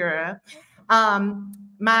 that's Kira.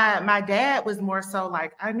 My dad was more so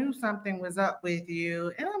like, I knew something was up with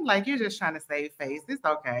you. And I'm like, you're just trying to save face. It's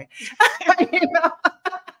okay. You know?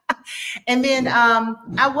 And then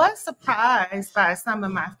I was surprised by some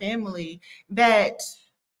of my family that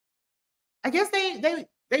I guess they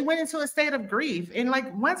went into a state of grief. And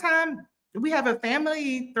like one time we have a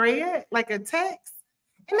family thread, like a text,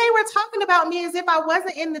 and they were talking about me as if I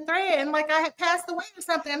wasn't in the thread and like I had passed away or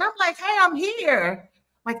something. And I'm like, hey, I'm here.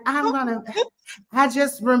 Like I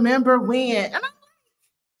just remember when. And I'm like,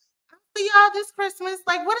 I'll see y'all this Christmas.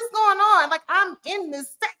 Like, what is going on? Like, I'm in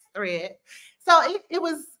this text thread. So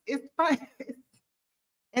it's fun.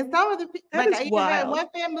 And some of the people, That like is I even had wild. one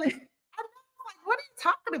family, I know, like, what are you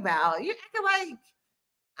talking about? You're acting like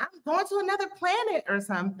I'm going to another planet or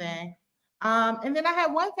something. And then I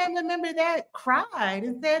had one family member that cried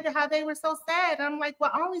and said how they were so sad. I'm like,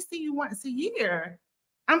 well, I only see you once a year.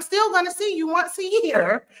 I'm still going to see you once a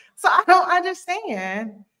year. So I don't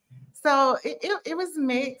understand. So it was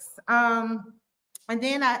mixed. And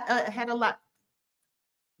then I had a lot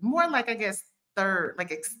more like, I guess, third,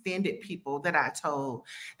 like extended people that I told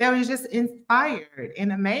that was just inspired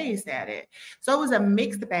and amazed at it. So it was a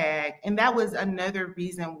mixed bag. And that was another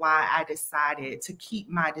reason why I decided to keep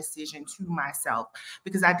my decision to myself,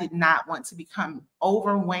 because I did not want to become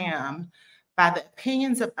overwhelmed by the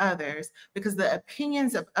opinions of others, because the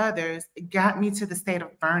opinions of others got me to the state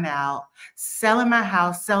of burnout, selling my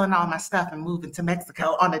house, selling all my stuff, and moving to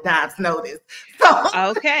Mexico on a dime's notice.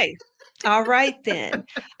 So Okay. All right then.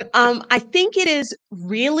 I think it is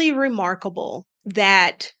really remarkable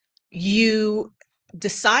that you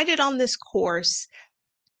decided on this course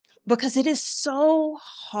because it is so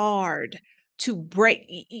hard to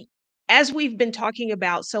break, as we've been talking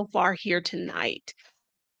about so far here tonight,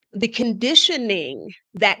 the conditioning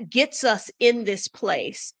that gets us in this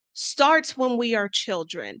place starts when we are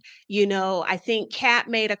children. I think Kat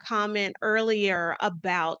made a comment earlier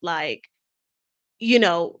about like,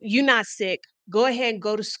 you're not sick. Go ahead and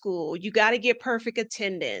go to school. You got to get perfect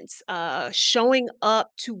attendance. Showing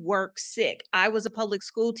up to work sick. I was a public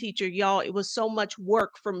school teacher, y'all. It was so much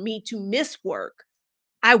work for me to miss work.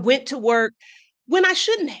 I went to work when I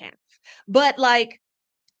shouldn't have. But like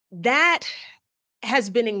that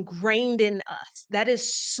has been ingrained in us.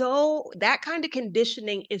 That kind of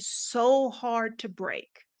conditioning is so hard to break.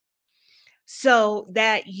 So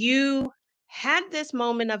that you had this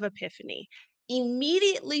moment of epiphany,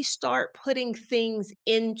 immediately start putting things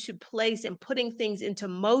into place and putting things into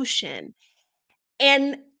motion.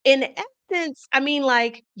 And in essence, I mean,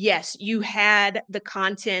 like, yes, you had the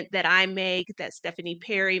content that I make, that Stephanie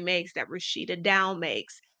Perry makes, that Rashida Dow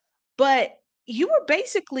makes, but you were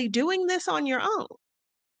basically doing this on your own.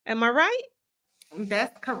 Am I right?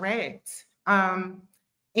 that's correct.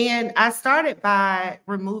 And I started by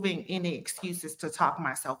removing any excuses to talk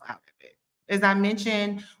myself out of it. As I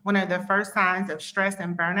mentioned, one of the first signs of stress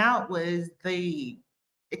and burnout was the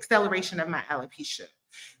acceleration of my alopecia.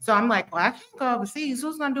 So I'm like, well, I can't go overseas.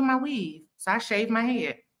 Who's going to do my weave? So I shaved my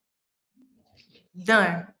head.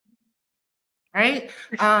 Done. Right?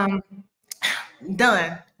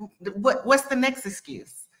 Done. What's the next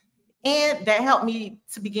excuse? And that helped me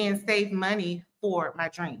to begin save money for my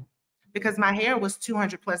dream, because my hair was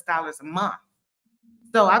 $200+ a month.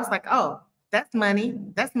 So I was like, oh, that's money.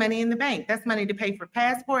 That's money in the bank. That's money to pay for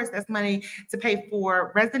passports. That's money to pay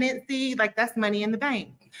for residency. Like that's money in the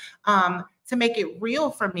bank. To make it real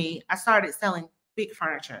for me, I started selling big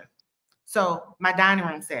furniture. So my dining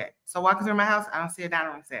room set. So walking through my house, I don't see a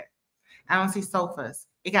dining room set. I don't see sofas.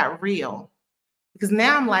 It got real, because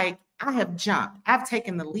now I'm like, I have jumped. I've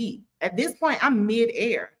taken the leap. At this point, I'm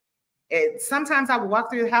mid-air. Sometimes I would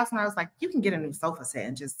walk through the house and I was like, you can get a new sofa set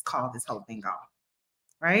and just call this whole thing off.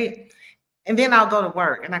 Right. And then I'll go to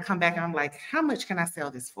work and I come back and I'm like, how much can I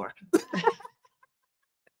sell this for?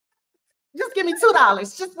 Just give me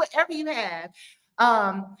 $2, just whatever you have.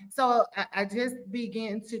 So I just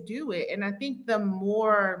began to do it. And I think the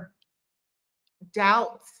more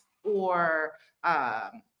doubts or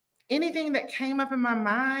anything that came up in my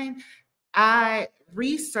mind, I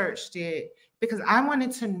researched it because I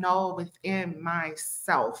wanted to know within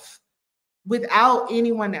myself, without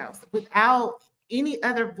anyone else, without any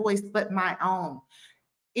other voice but my own,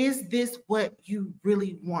 is this what you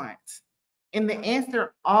really want? And the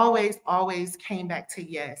answer always, always came back to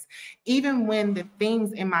yes. Even when the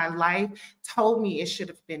things in my life told me it should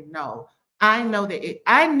have been no, I knew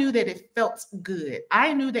that it felt good.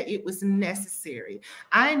 I knew that it was necessary.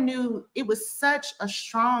 I knew it was such a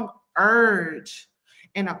strong urge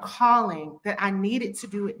and a calling that I needed to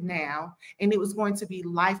do it now. And it was going to be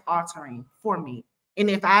life altering for me. And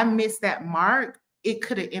if I missed that mark, it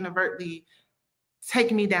could have inadvertently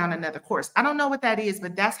taken me down another course. I don't know what that is,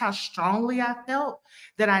 but that's how strongly I felt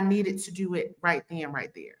that I needed to do it right then,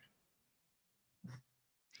 right there.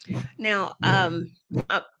 Now,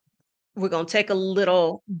 uh, we're going to take a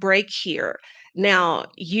little break here. Now,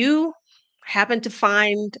 you happen to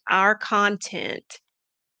find our content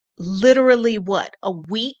literally what? A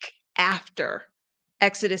week after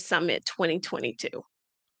Exodus Summit 2022.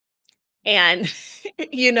 And,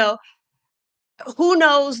 you know, who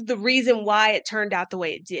knows the reason why it turned out the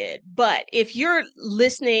way it did. But if you're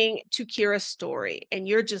listening to Kira's story and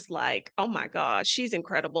you're just like, "Oh my god, she's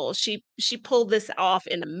incredible. She pulled this off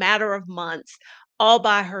in a matter of months all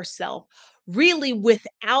by herself, really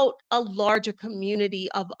without a larger community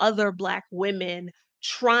of other Black women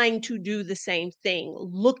trying to do the same thing,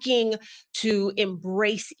 looking to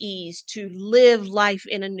embrace ease, to live life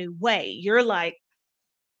in a new way." You're like,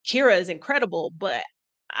 Kira is incredible, but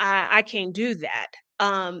I can't do that.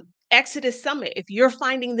 Exodus Summit, if you're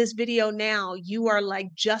finding this video now, you are like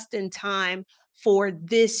just in time for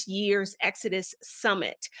this year's Exodus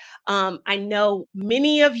Summit. I know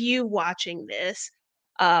many of you watching this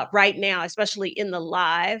right now, especially in the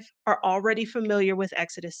live, are already familiar with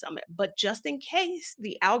Exodus Summit. But just in case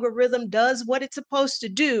the algorithm does what it's supposed to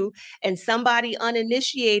do and somebody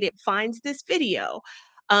uninitiated finds this video,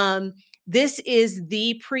 um, this is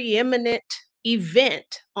the preeminent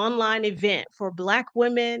event, online event for Black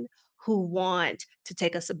women who want to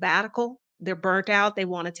take a sabbatical. They're burnt out. They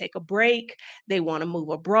want to take a break. They want to move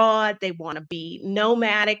abroad. They want to be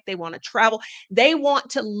nomadic. They want to travel. They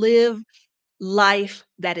want to live life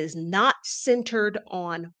that is not centered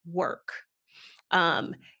on work.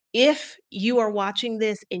 Um, if you are watching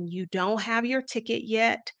this and you don't have your ticket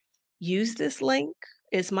yet, use this link.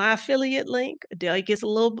 It's my affiliate link. Adelia gets a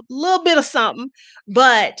little bit of something.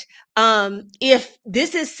 But if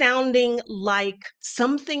this is sounding like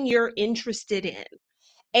something you're interested in,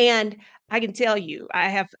 and I can tell you, I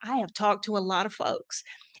have talked to a lot of folks.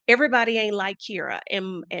 Everybody ain't like Kira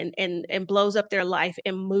and blows up their life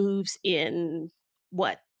and moves in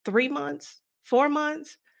what, 3 months, 4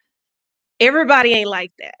 months? Everybody ain't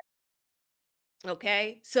like that.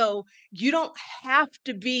 Okay. So you don't have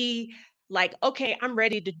to be like, okay, I'm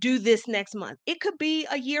ready to do this next month. It could be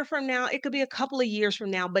a year from now, it could be a couple of years from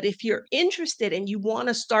now. But if you're interested and you want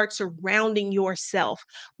to start surrounding yourself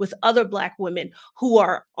with other Black women who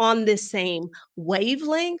are on this same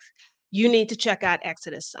wavelength, you need to check out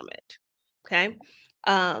Exodus Summit. Okay.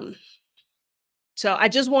 Um, so I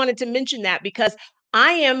just wanted to mention that because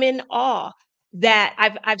I am in awe that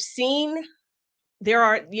I've seen there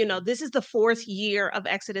are, this is the fourth year of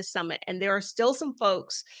Exodus Summit, and there are still some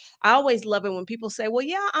folks. I always love it when people say, well,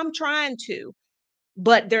 yeah, I'm trying to,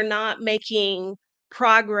 but they're not making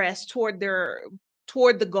progress toward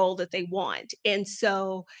the goal that they want. And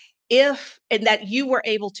so and that you were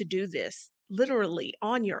able to do this literally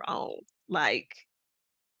on your own, like,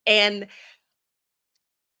 and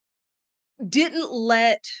didn't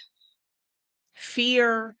let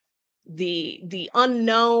fear, the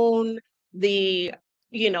unknown, the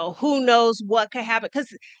who knows what could happen,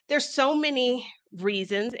 because there's so many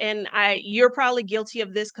reasons, and you're probably guilty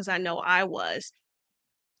of this because I know I was.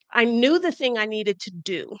 I knew the thing I needed to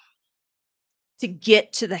do to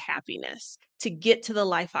get to the happiness, to get to the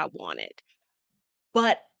life I wanted,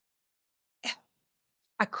 but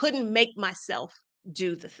I couldn't make myself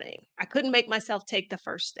do the thing. I couldn't make myself take the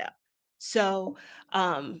first step. So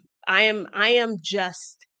I am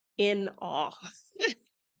just in awe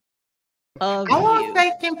of I won't you.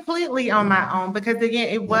 say completely on my own because again,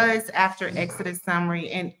 it was after Exodus Summit,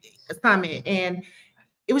 and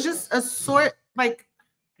it was just a sort like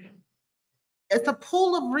it's a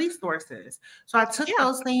pool of resources. So I took Yeah.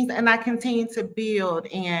 those things and I continued to build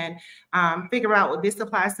and figure out what this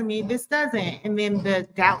applies to me, this doesn't. And then the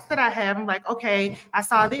doubts that I have, I'm like, okay, I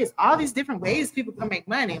saw this, all these different ways people can make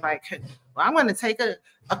money. Like, well, I'm going to take a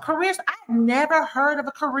career. I've never heard of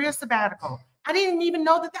a career sabbatical. I didn't even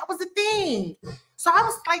know that was a thing. So I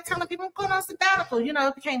was like telling people I'm going on sabbatical.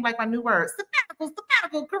 It became like my new word: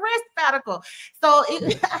 sabbatical, career sabbatical. So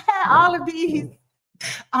I had all of these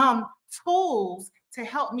tools to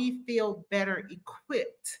help me feel better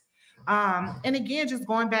equipped. And again, just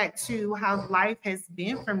going back to how life has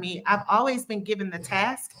been for me, I've always been given the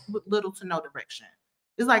task with little to no direction.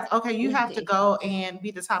 It's like, okay, you have to Mhm. go and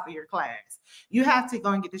be the top of your class. You have to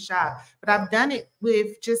go and get the job. But I've done it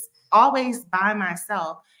with just always by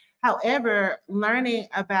myself. However, learning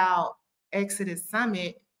about Exodus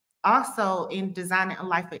Summit, also in designing a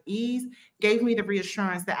life of ease, gave me the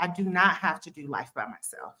reassurance that I do not have to do life by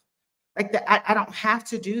myself. Like that, I don't have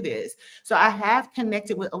to do this. So I have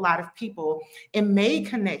connected with a lot of people and made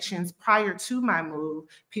connections prior to my move.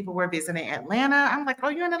 People were visiting Atlanta. I'm like, oh,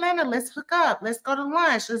 you're in Atlanta. Let's hook up. Let's go to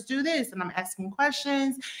lunch. Let's do this. And I'm asking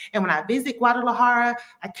questions. And when I visit Guadalajara,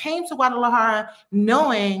 I came to Guadalajara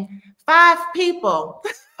knowing 5 people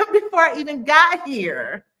before I even got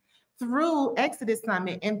here through Exodus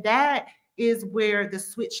Summit. And that is where the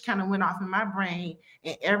switch kind of went off in my brain.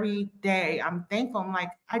 And every day I'm thankful. I'm like,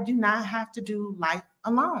 I do not have to do life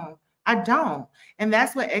alone. I don't. And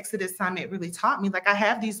that's what Exodus Summit really taught me. Like, I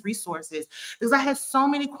have these resources because I had so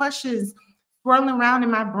many questions swirling around in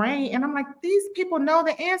my brain. And I'm like, these people know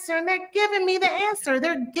the answer and they're giving me the answer.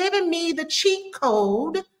 They're giving me the cheat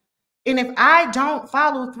code. And if I don't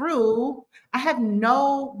follow through, I have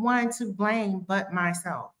no one to blame but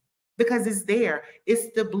myself because it's there.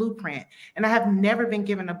 It's the blueprint. And I have never been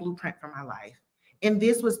given a blueprint for my life. And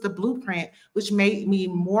this was the blueprint, which made me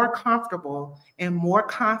more comfortable and more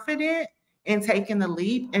confident in taking the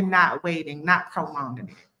leap and not waiting, not prolonging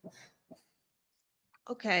it.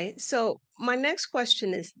 Okay, so my next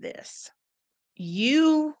question is this.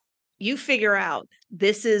 You you figure out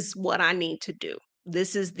this is what I need to do.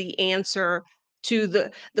 This is the answer to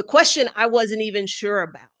the question I wasn't even sure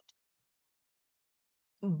about.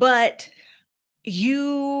 But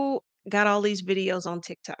you got all these videos on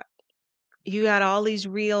TikTok. You got all these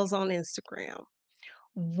reels on Instagram.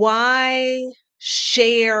 Why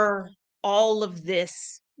share all of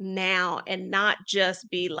this now and not just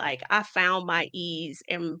be like, I found my ease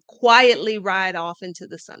and quietly ride off into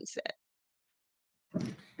the sunset?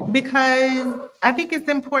 Because I think it's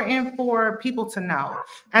important for people to know.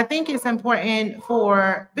 I think it's important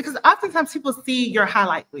because oftentimes people see your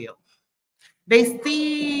highlight reel. They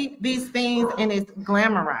see these things and it's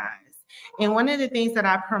glamorized. And one of the things that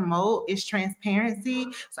I promote is transparency.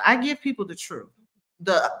 So I give people the truth,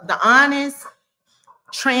 the honest,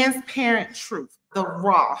 transparent truth, the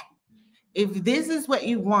raw. If this is what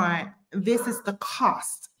you want, this is the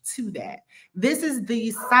cost to that. This is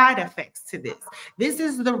the side effects to this. This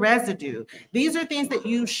is the residue. These are things that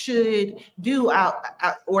you should do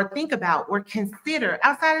or think about or consider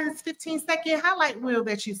outside of this 15-second highlight reel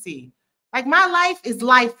that you see. Like, my life is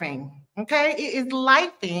lifing. Okay, it is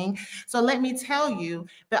lifing. So let me tell you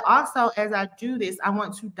that also, as I do this, I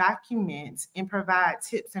want to document and provide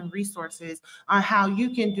tips and resources on how you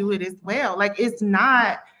can do it as well. Like, it's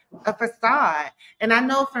not a facade. And I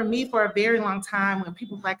know for me, for a very long time, when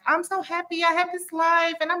people like, I'm so happy I have this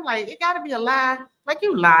life, and I'm like, it got to be a lie. Like,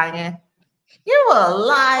 you lying. You a Oh,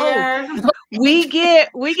 liar. we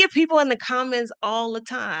get people in the comments all the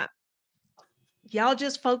time. Y'all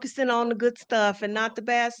just focusing on the good stuff and not the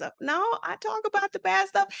bad stuff. No, I talk about the bad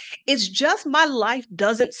stuff. It's just my life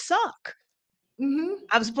doesn't suck. hmm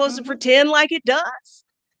I'm supposed to hmm pretend like it does.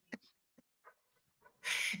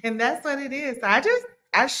 And that's what it is.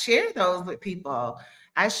 I share those with people.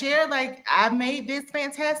 I share, like, I made this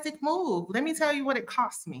fantastic move. Let me tell you what it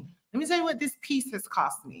cost me. Let me tell you what this piece has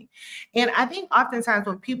cost me. And I think oftentimes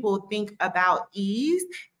when people think about ease,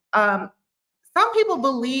 um, some people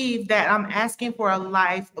believe that I'm asking for a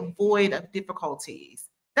life void of difficulties.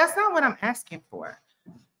 That's not what I'm asking for.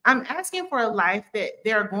 I'm asking for a life that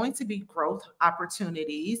there are going to be growth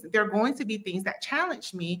opportunities. There are going to be things that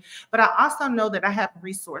challenge me, but I also know that I have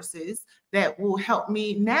resources that will help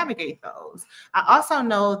me navigate those. I also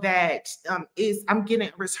know that I'm getting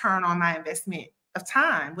a return on my investment of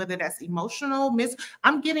time, whether that's emotional,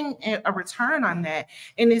 I'm getting a return on that,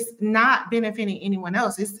 and it's not benefiting anyone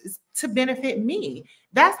else. It's to benefit me.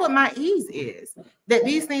 That's what my ease is, that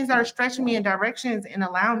these things are stretching me in directions and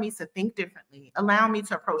allow me to think differently, allow me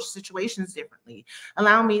to approach situations differently,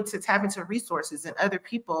 allow me to tap into resources and other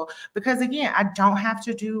people. Because again, I don't have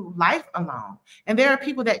to do life alone. And there are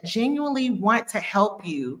people that genuinely want to help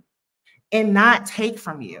you and not take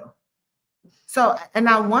from you. So, and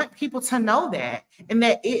I want people to know that, and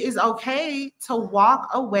that it is okay to walk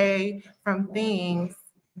away from things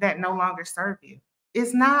that no longer serve you.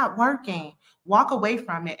 It's not working. Walk away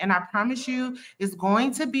from it. And I promise you, it's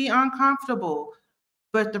going to be uncomfortable,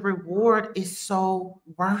 but the reward is so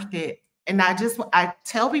worth it. And I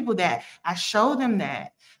tell people that, I show them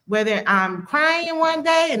that. Whether I'm crying one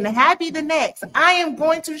day and happy the next, I am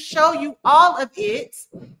going to show you all of it,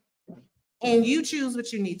 and you choose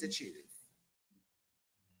what you need to choose.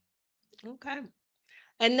 Okay.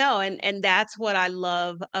 And no, and that's what I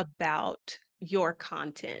love about your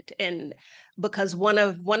content. And because one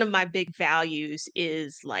of my big values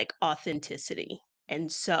is like authenticity. And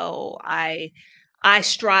so I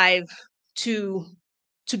strive to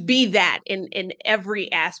to be that in every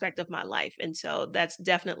aspect of my life. And so that's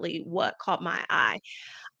definitely what caught my eye.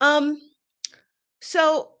 Um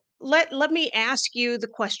so let me ask you the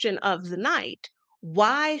question of the night.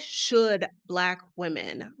 Why should Black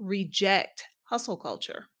women reject hustle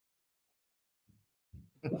culture?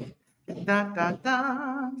 Dun, dun,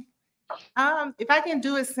 dun. If I can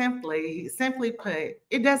do it simply put,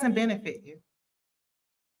 it doesn't benefit you.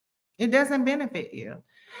 It doesn't benefit you.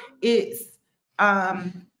 It's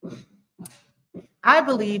um, I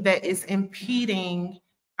believe that it's impeding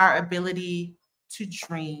our ability to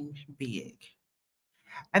dream big.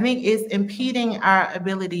 I think it's impeding our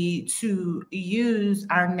ability to use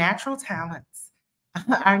our natural talents,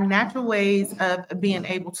 our natural ways of being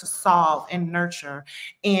able to solve and nurture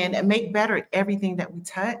and make better at everything that we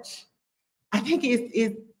touch. I think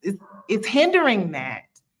it's hindering that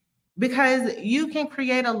because you can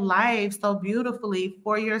create a life so beautifully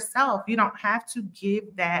for yourself. You don't have to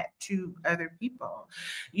give that to other people.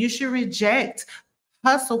 You should reject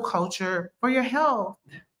hustle culture for your health.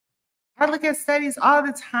 I look at studies all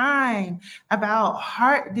the time about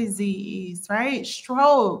heart disease, right?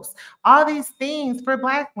 Strokes, all these things for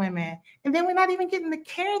Black women. And then we're not even getting the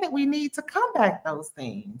care that we need to combat those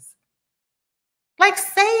things. Like,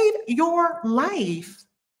 save your life.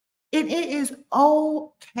 It is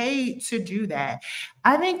okay to do that.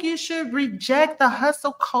 I think you should reject the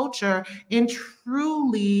hustle culture and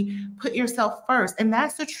truly put yourself first. And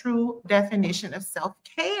that's the true definition of self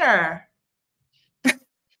care.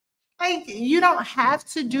 Like, you don't have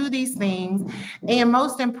to do these things. And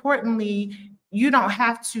most importantly, you don't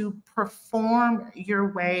have to perform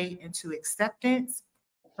your way into acceptance,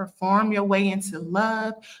 perform your way into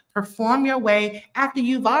love, perform your way after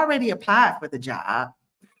you've already applied for the job.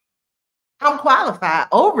 I'm qualified,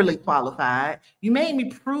 overly qualified. You made me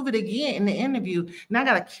prove it again in the interview, and I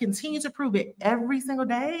got to continue to prove it every single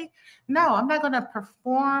day. No, I'm not going to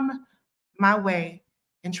perform my way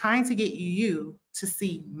in trying to get you to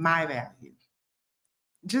see my value.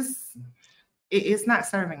 Just, it's not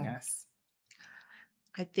serving us.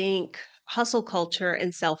 I think hustle culture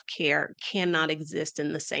and self-care cannot exist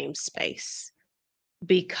in the same space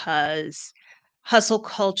because hustle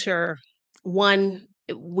culture, one,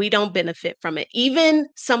 we don't benefit from it. Even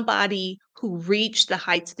somebody who reached the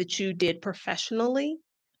heights that you did professionally,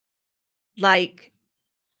 like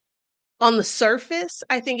on the surface,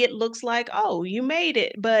 I think it looks like, oh, you made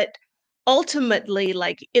it. But ultimately,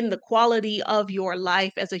 like in the quality of your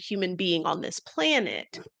life as a human being on this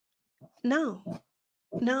planet, no,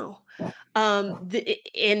 no.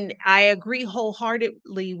 And I agree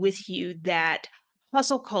wholeheartedly with you that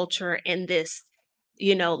hustle culture and this,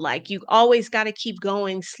 like you always got to keep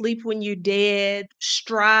going, sleep when you're dead,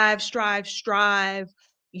 strive, strive, strive.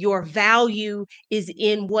 Your value is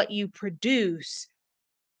in what you produce.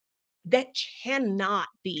 That cannot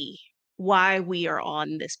be why we are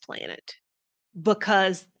on this planet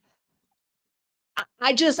because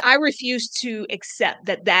I refuse to accept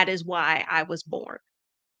that that is why I was born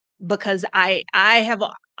because I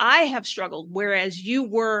have struggled, whereas you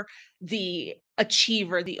were the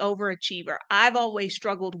achiever, the overachiever. I've always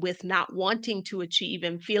struggled with not wanting to achieve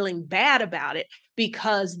and feeling bad about it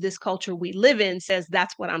because this culture we live in says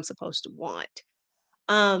that's what I'm supposed to want.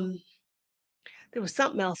 Um, there was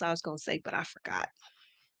something else I was gonna say, but I forgot.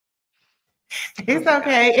 I It's forgot.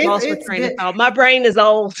 okay. Lost my It's train of good. thought. My brain is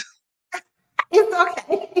old. It's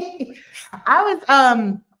okay. I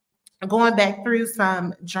was going back through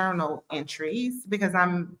some journal entries because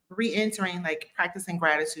I'm re-entering, like, practicing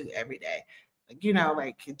gratitude every day. Like,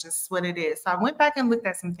 like just what it is. So I went back and looked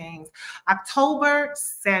at some things. October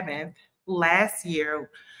 7th last year,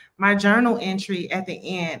 my journal entry at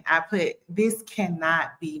the end, I put, this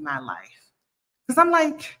cannot be my life. Because I'm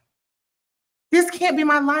like, this can't be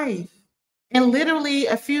my life. And literally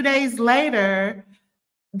a few days later,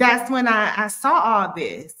 that's when I saw all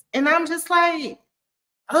this. And I'm just like,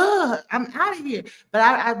 I'm out of here. But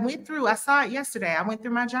I went through, I saw it yesterday. I went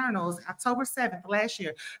through my journals, October 7th last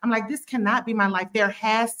year. I'm like, this cannot be my life. There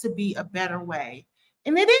has to be a better way.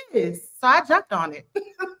 And it is. So I jumped on it.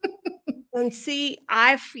 And see,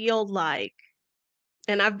 I feel like,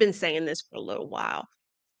 and I've been saying this for a little while,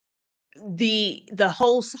 the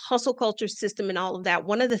whole hustle culture system and all of that,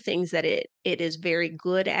 one of the things that it is very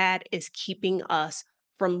good at is keeping us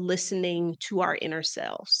from listening to our inner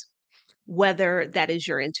selves, whether that is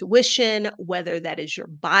your intuition, whether that is your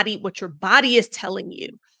body, what your body is telling you.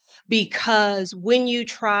 because when you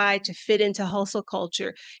try to fit into hustle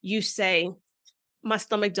culture, you say, my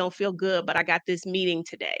stomach don't feel good, but I got this meeting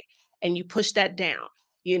today, and you push that down.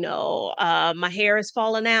 My hair is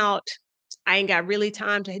falling out. I ain't got really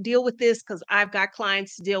time to deal with this because I've got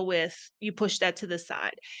clients to deal with. You push that to the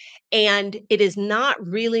side. And it is not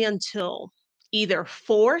really until either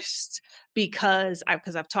forced because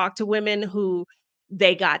I've talked to women who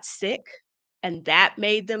they got sick and that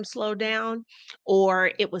made them slow down,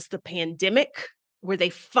 or it was the pandemic where they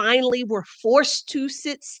finally were forced to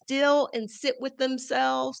sit still and sit with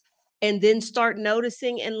themselves and then start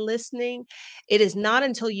noticing and listening. It is not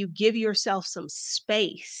until you give yourself some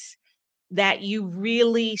space that you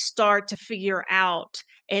really start to figure out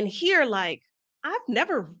and hear, like, I've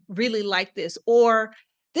never really liked this, or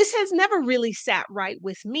this has never really sat right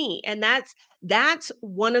with me. And that's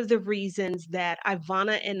one of the reasons that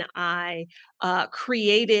Ivana and I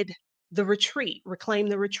created the retreat, Reclaim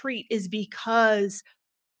the Retreat, is because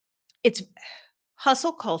it's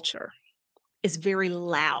hustle culture is very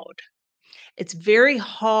loud. It's very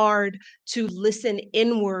hard to listen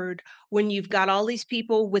inward when you've got all these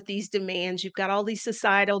people with these demands, you've got all these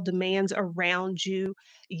societal demands around you.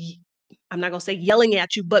 y- I'm not going to say yelling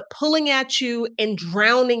at you, but pulling at you and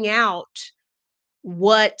drowning out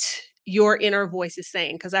what your inner voice is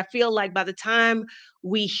saying. Because I feel like by the time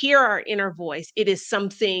we hear our inner voice, it is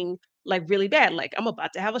something like really bad, like I'm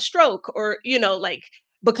about to have a stroke, or, like,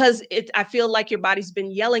 because I feel like your body's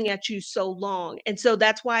been yelling at you so long. And so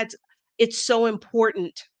that's why it's so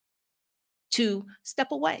important to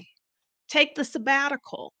step away, take the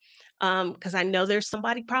sabbatical. Because I know there's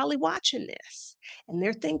somebody probably watching this and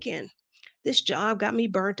they're thinking, this job got me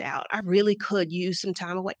burnt out. I really could use some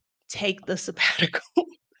time away. Take the sabbatical.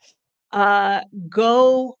 uh,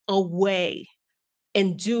 go away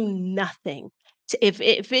and do nothing. If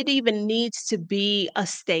it even needs to be a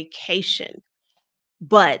staycation,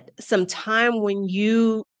 but some time when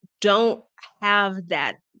you don't have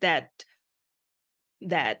that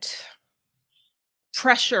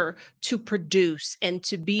pressure to produce and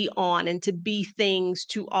to be on and to be things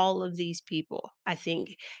to all of these people. I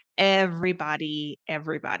think everybody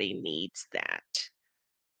needs that.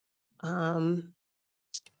 Um,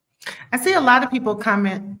 I see a lot of people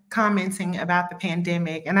commenting about the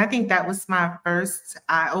pandemic, and I think that was my first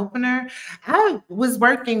eye opener. I was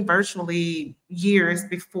working virtually years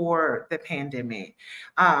before the pandemic,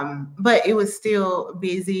 but it was still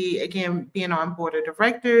busy. Again, being on board of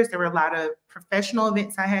directors, there were a lot of professional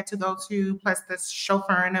events I had to go to, plus the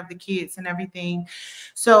chauffeuring of the kids and everything.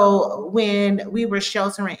 So when we were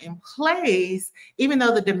sheltering in place, even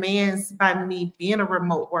though the demands by me being a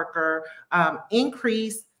remote worker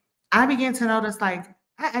increased, I began to notice like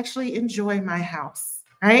I actually enjoy my house,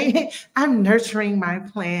 right? I'm nurturing my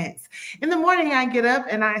plants. In the morning, I get up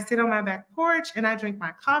and I sit on my back porch and I drink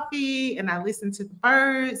my coffee and I listen to the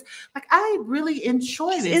birds. Like I really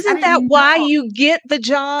enjoy this. I isn't that didn't why know you get the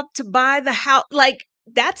job to buy the house? Like,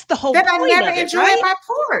 that's the whole that I point never of it, enjoyed right? my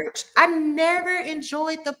porch. I never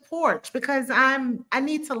enjoyed the porch because I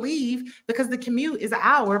need to leave because the commute is an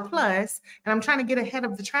hour plus and I'm trying to get ahead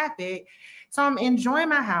of the traffic. So I'm enjoying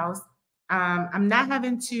my house. I'm not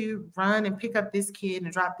having to run and pick up this kid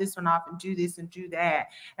and drop this one off and do this and do that.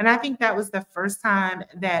 And I think that was the first time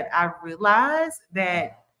that I realized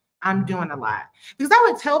that I'm doing a lot because I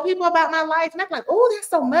would tell people about my life and I'm like, oh, that's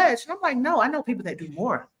so much. And I'm like, no, I know people that do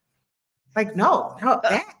more. Like, no, no, Uh,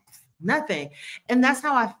 that's nothing. And that's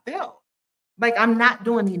how I felt. Like I'm not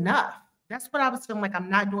doing enough. That's what I was feeling like I'm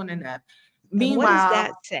not doing enough. and what does Meanwhile,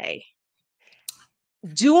 that say?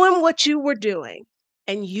 Doing what you were doing,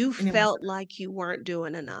 and you and it was felt like you weren't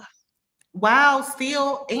doing enough. while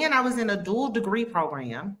still, and I was in a dual degree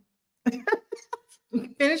program,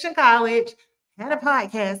 finishing college, had a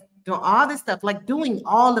podcast, doing all this stuff, like doing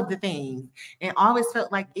all of the things, and always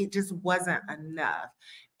felt like it just wasn't enough.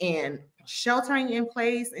 And sheltering in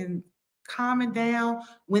place and calming down,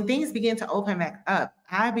 when things began to open back up,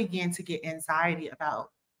 I began to get anxiety about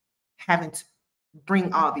having to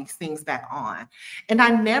bring all these things back on. And I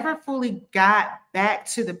never fully got back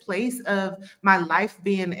to the place of my life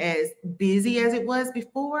being as busy as it was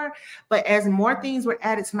before. But as more things were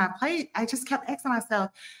added to my plate, I just kept asking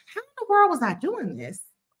myself, how in the world was I doing this?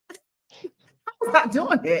 How was I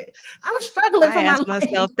doing it? I'm struggling I for my ask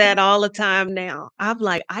life. myself that all the time now. I'm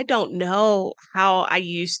like, I don't know how I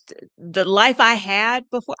used the life I had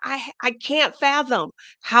before. I can't fathom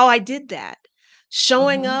how I did that.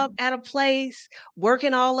 Showing up Mhm. at a place,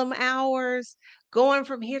 working all them hours, going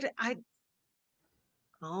from here to I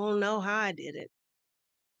don't know how I did it.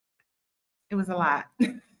 It was a lot.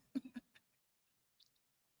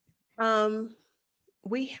 Um,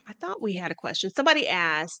 I thought we had a question. Somebody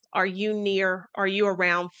asked, are you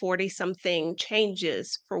around 40 something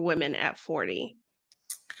changes for women at 40?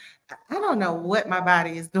 I don't know what my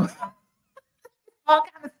body is doing. All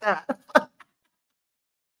kind of stuff.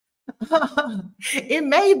 It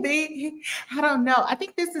may be. I don't know. I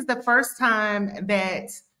think this is the first time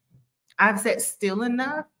that I've sat still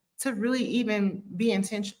enough to really even be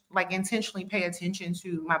intentionally pay attention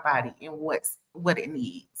to my body and what it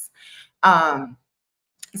needs. Um,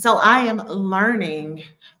 so I am learning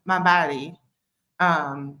my body.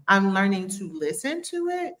 I'm learning to listen to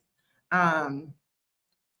it. Um,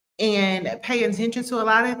 and pay attention to a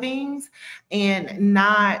lot of things and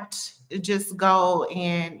not just go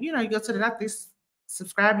and you go to the doctor,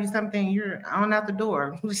 subscribe you something, you're on out the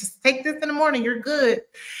door. Just take this in the morning, you're good.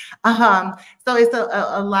 So it's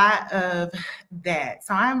a lot of that.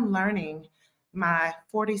 So I'm learning my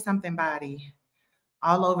 40 something body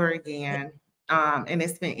all over again. And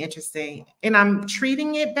it's been interesting. And I'm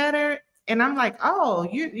treating it better. And I'm like, oh,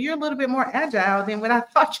 you're a little bit more agile than what I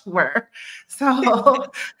thought you were. So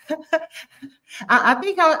I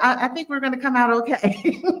think we're gonna come out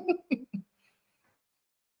okay.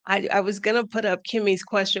 I was gonna put up Kimmy's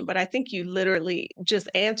question, but I think you literally just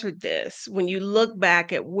answered this. When you look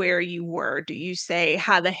back at where you were, do you say,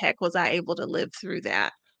 "How the heck was I able to live through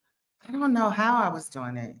that?" I don't know how I was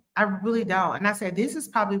doing it. I really don't. And I said, this is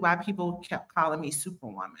probably why people kept calling me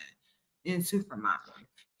Superwoman and Supermom.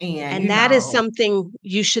 And And that is something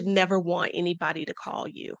you should never want anybody to call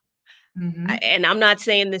you. mhm. And I'm not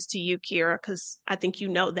saying this to you, Kira, because I think you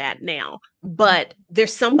know that now. But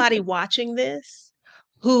there's somebody watching this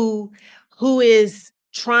who who is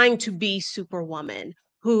trying to be Superwoman,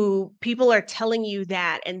 who people are telling you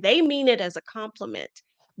that, and they mean it as a compliment.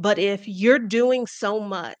 But if you're doing so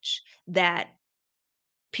much that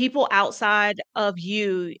people outside of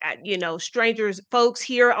you, strangers, folks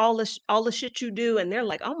hear all the shit you do, and they're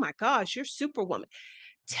like, "Oh my gosh, you're Superwoman."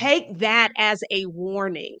 Take that as a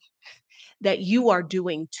warning that you are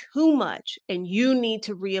doing too much and you need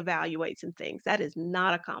to reevaluate some things. That is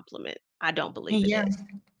not a compliment. I don't believe it Yeah. is.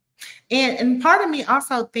 And part of me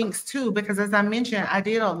also thinks too, because as I mentioned, I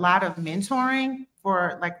did a lot of mentoring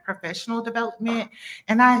for like professional development.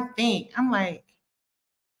 And I think I'm like,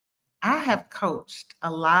 I have coached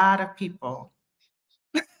a lot of people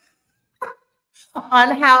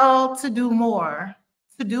on how to do more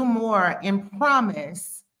and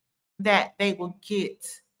promise that they will get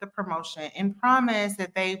the promotion and promise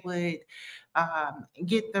that they would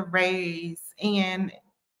get the raise. And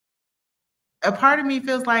a part of me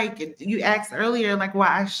feels like you asked earlier, like why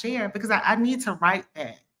I share, because I need to write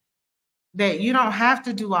that you don't have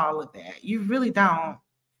to do all of that. You really don't.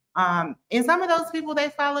 And some of those people they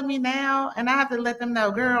follow me now, and I have to let them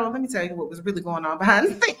know, girl, let me tell you what was really going on behind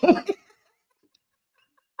the scenes.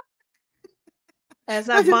 As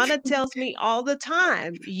Ivana tells me all the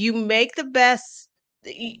time,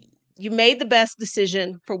 y- you made the best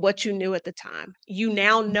decision for what you knew at the time. You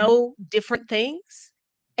now know different things.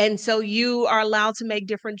 And so you are allowed to make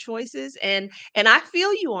different choices, and I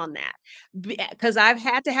feel you on that because I've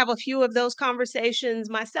had to have a few of those conversations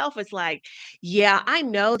myself. It's like, yeah, I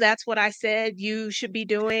know that's what I said you should be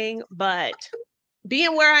doing, but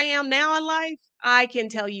being where I am now in life, I can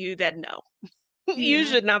tell you that no, you Yeah,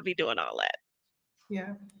 should not be doing all that.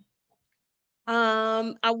 yeah.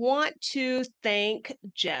 I want to thank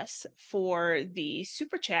Jess for the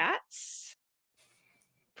super chats.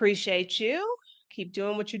 Appreciate you. Keep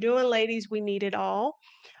doing what you're doing, ladies. We need it all.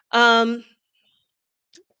 Um,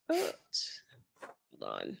 oops,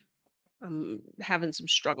 hold on. I'm having some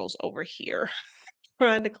struggles over here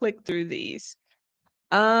trying to click through these.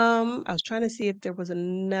 I was trying to see if there was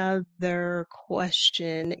another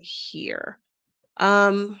question here.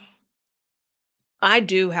 Um, I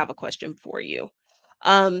do have a question for you.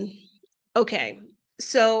 Um, okay.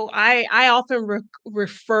 So I often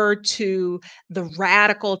refer to the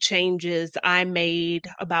radical changes I made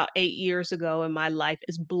about 8 years ago in my life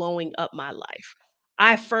as blowing up my life.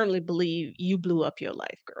 I firmly believe you blew up your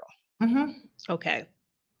life, girl. Hmm. Okay.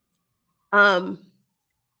 Um,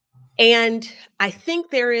 and I think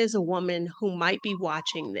there is a woman who might be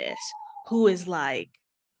watching this who is like,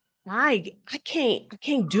 I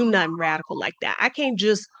can't do nothing radical like that. I can't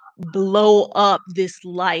just blow up this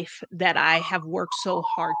life that I have worked so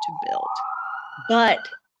hard to build. But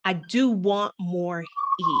I do want more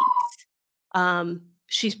ease.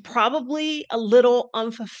 She's probably a little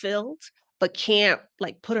unfulfilled, but can't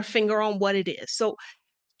like put her finger on what it is. So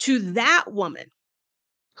to that woman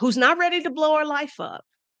who's not ready to blow her life up,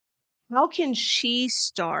 how can she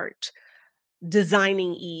start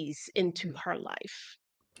designing ease into her life?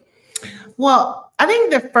 Well, I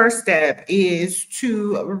think the first step is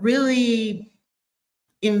to really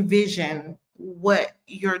envision what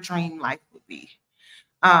your dream life would be.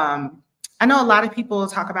 Um, I know a lot of people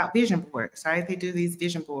talk about vision boards, right? They do these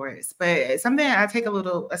vision boards, but something I take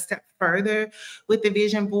a step further with the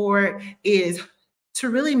vision board is to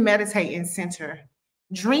really meditate and center.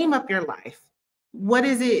 Dream up your life. What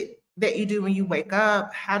is it that you do when you wake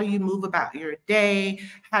up? How do you move about your day?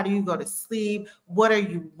 How do you go to sleep? What are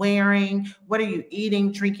you wearing? What are you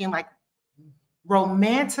eating, drinking? Like,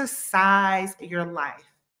 romanticize your life.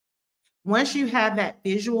 Once you have that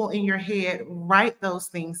visual in your head, write those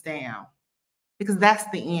things down because that's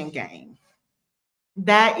the end game.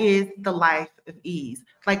 That is the life of ease.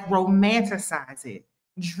 Like, romanticize it,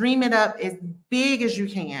 dream it up as big as you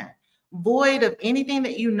can, void of anything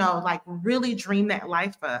that you know, like really dream that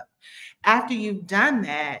life up. After you've done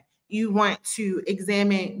that, you want to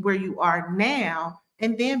examine where you are now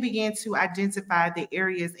and then begin to identify the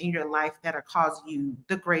areas in your life that are causing you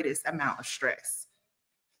the greatest amount of stress.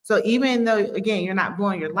 So even though, again, you're not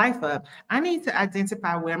blowing your life up, I need to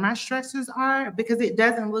identify where my stressors are because it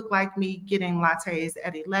doesn't look like me getting lattes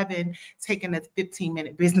at 11, taking a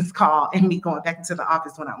 15-minute business call, and me going back into the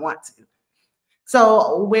office when I want to.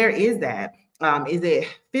 So where is that? Is it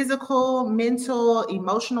physical, mental,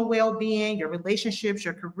 emotional well-being, your relationships,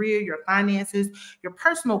 your career, your finances, your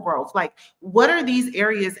personal growth? Like, what are these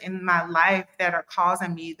areas in my life that are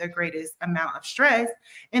causing me the greatest amount of stress?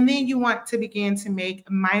 And then you want to begin to make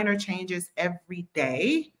minor changes every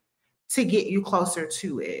day to get you closer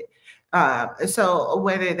to it. So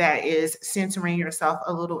whether that is centering yourself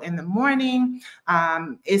a little in the morning,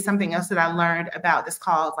 is something else that I learned about this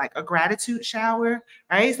called like a gratitude shower,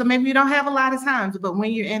 right? So maybe you don't have a lot of times, but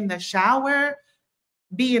when you're in the shower,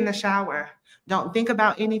 be in the shower. Don't think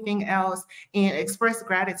about anything else and express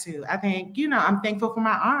gratitude. I think, I'm thankful for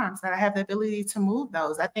my arms that I have the ability to move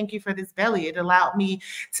those. I thank you for this belly. It allowed me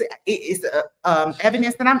to, it's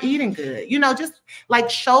evidence that I'm eating good. Just like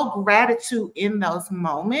show gratitude in those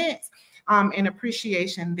moments and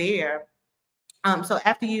appreciation there. So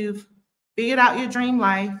after you've figured out your dream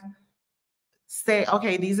life, say,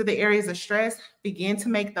 okay, these are the areas of stress, begin to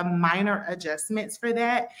make the minor adjustments for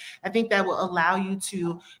that. I think that will allow you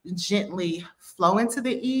to gently flow into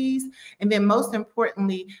the ease. And then most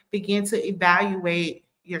importantly, begin to evaluate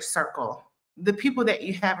your circle, the people that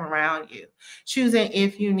you have around you, choosing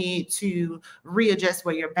if you need to readjust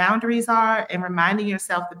where your boundaries are and reminding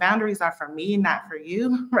yourself the boundaries are for me, not for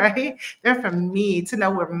you, right? They're for me to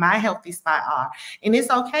know where my healthy spot are. And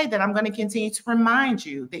it's okay that I'm going to continue to remind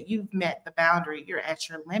you that you've met the boundary, you're at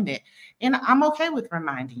your limit. And I'm okay with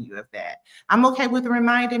reminding you of that. I'm okay with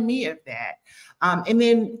reminding me of that. And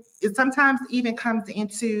then it sometimes even comes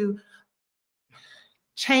into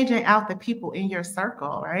changing out the people in your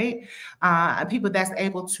circle, right? People that's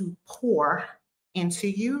able to pour into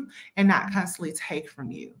you and not constantly take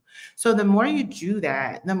from you. So the more you do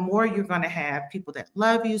that, the more you're going to have people that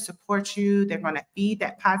love you, support you. They're going to feed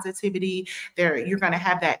that positivity. You're going to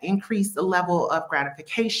have that increased level of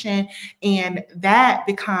gratification, and that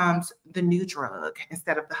becomes the new drug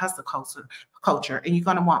instead of the hustle culture. And you're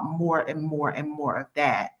going to want more and more and more of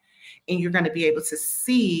that. And you're going to be able to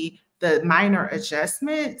see the minor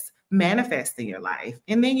adjustments manifest in your life.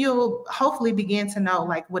 And then you'll hopefully begin to know,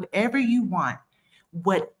 like, whatever you want,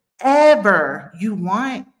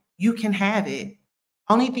 you can have it.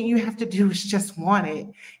 Only thing you have to do is just want it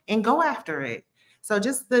and go after it. So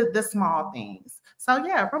just the small things. So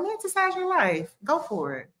yeah, romanticize your life. Go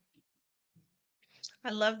for it. I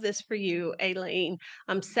love this for you, Aileen.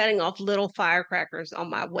 I'm setting off little firecrackers on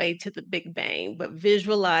my way to the big bang, but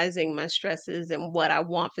visualizing my stresses and what I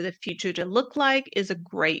want for the future to look like is a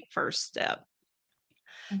great first step.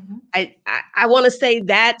 Mhm. I want to say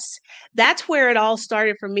that's where it all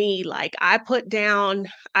started for me. Like I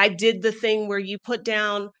did the thing where you put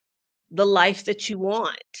down the life that you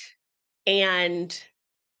want, and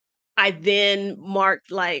I then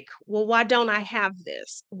marked like, well, why don't I have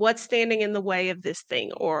this? What's standing in the way of this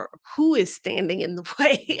thing? Or who is standing in the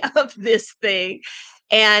way of this thing?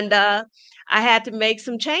 And I had to make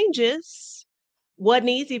some changes. Wasn't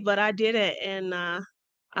easy, but I did it. And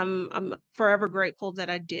I'm forever grateful that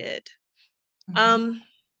I did. Mhm. Um,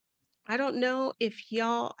 I don't know if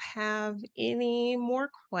y'all have any more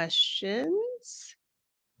questions.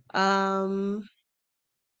 Um,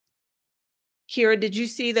 Kira, did you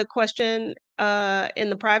see the question in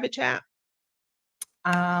the private chat?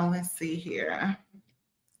 Let's see here.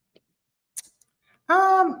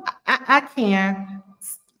 I can.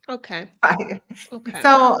 Okay. Okay.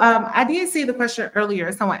 So I did see the question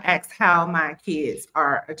earlier. Someone asked how my kids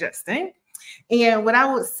are adjusting. And what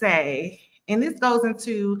I would say, and this goes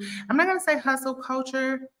into, I'm not going to say hustle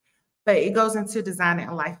culture, but it goes into designing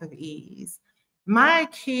a life of ease. My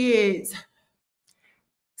kids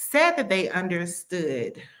said that they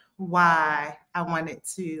understood why I wanted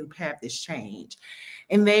to have this change,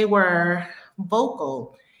 and they were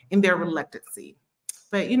vocal in their reluctancy.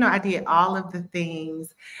 But I did all of the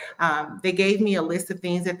things. They gave me a list of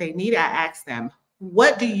things that they needed. I asked them,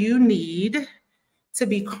 "What do you need to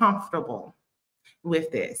be comfortable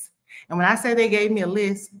with this?" And when I say they gave me a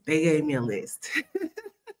list, they gave me a list.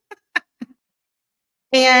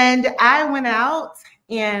 And I went out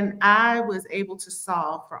and I was able to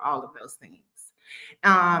solve for all of those things.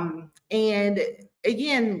 And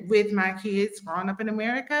again, with my kids growing up in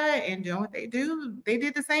America and doing what they do, they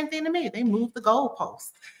did the same thing to me. They moved the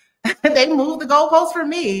goalposts. They moved the goalposts for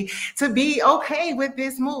me to be okay with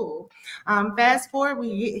this move. Fast forward,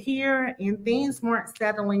 we get here and things weren't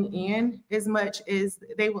settling in as much as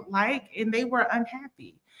they would like, and they were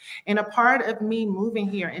unhappy. And a part of me moving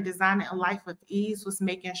here and designing a life of ease was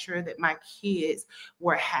making sure that my kids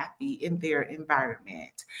were happy in their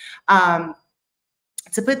environment.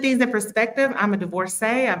 To put things in perspective, I'm a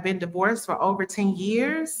divorcee. I've been divorced for over 10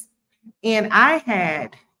 years. And I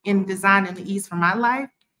had, in designing the ease for my life,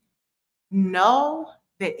 know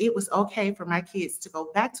that it was okay for my kids to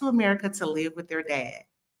go back to America to live with their dad.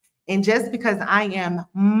 And just because I am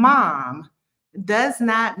mom does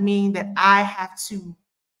not mean that I have to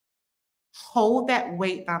hold that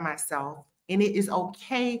weight by myself. And it is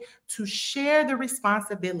okay to share the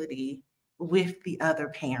responsibility with the other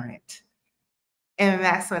parent. And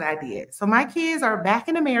that's what I did. So my kids are back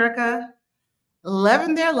in America,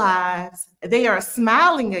 loving their lives. They are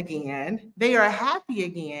smiling again. They are happy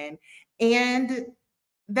again. And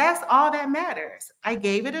that's all that matters. I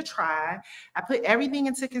gave it a try. I put everything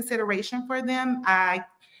into consideration for them. I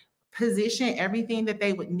positioned everything that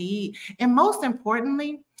they would need. And most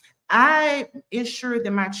importantly, I ensured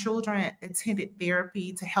that my children attended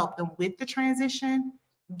therapy to help them with the transition,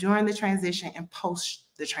 during the transition, and post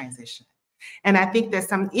the transition. And I think that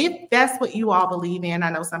if that's what you all believe in, I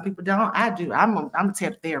know some people don't, I do. I'm gonna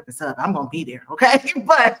tell the therapist up. I'm gonna be there, okay?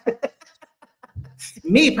 But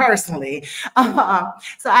me personally,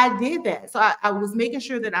 so I did that. So I was making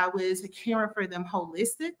sure that I was caring for them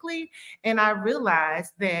holistically, and I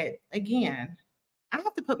realized that again, I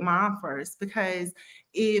have to put mom first, because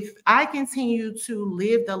if I continue to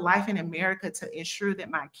live the life in America to ensure that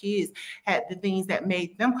my kids had the things that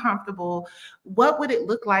made them comfortable, what would it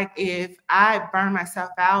look like if I burn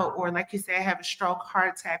myself out, or like you said, have a stroke,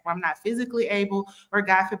 heart attack, where I'm not physically able, or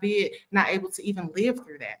God forbid, not able to even live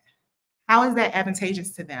through that? How is that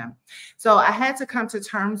advantageous to them? So I had to come to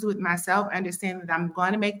terms with myself, understanding that I'm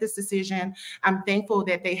going to make this decision. I'm thankful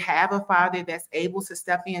that they have a father that's able to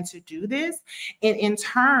step in to do this. And in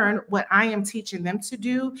turn, what I am teaching them to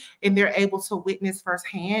do, and they're able to witness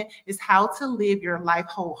firsthand, is how to live your life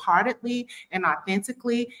wholeheartedly and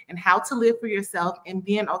authentically, and how to live for yourself, and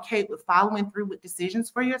being okay with following through with decisions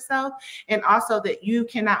for yourself. And also that you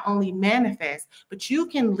can not only manifest, but you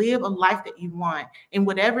can live a life that you want. And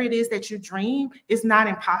whatever it is that you dream is not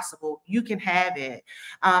impossible. You can have it.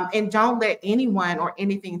 And don't let anyone or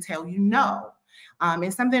anything tell you no.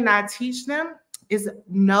 And something I teach them is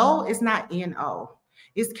no is not N-O.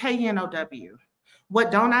 It's K-N-O-W. What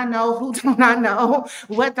don't I know? Who don't I know?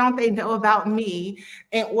 What don't they know about me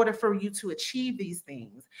in order for you to achieve these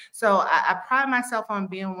things? So I pride myself on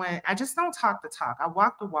being one. I just don't talk the talk. I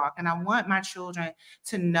walk the walk, and I want my children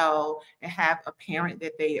to know and have a parent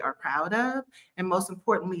that they are proud of. And most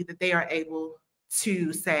importantly, that they are able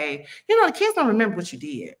to say, the kids don't remember what you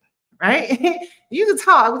did, right? You can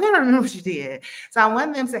talk, but they don't remember what you did. So I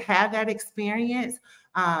want them to have that experience.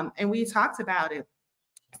 And we talked about it.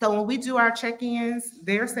 So when we do our check-ins,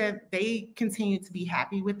 they said they continue to be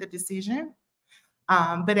happy with the decision.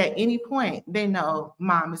 But at any point, they know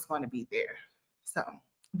mom is going to be there. So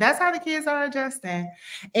that's how the kids are adjusting.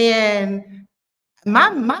 And my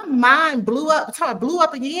mind blew up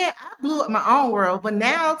again. I blew up my own world. But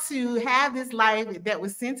now to have this life that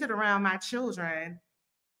was centered around my children,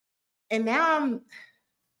 and now I don't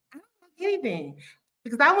know anything,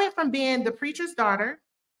 because I went from being the preacher's daughter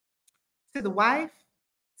to the wife,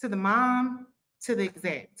 to the mom, to the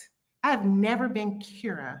exec. I've never been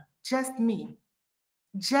Kira, just me,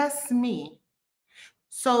 just me.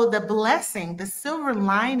 So the blessing, the silver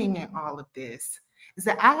lining in all of this is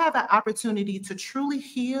that I have an opportunity to truly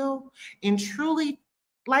heal and truly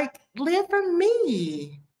live for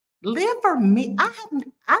me. Live for me.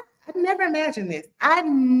 I never imagined this. I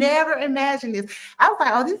was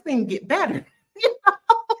like, oh, this thing get better.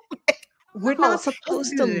 We're not Oh, it's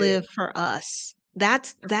supposed to good. live for us.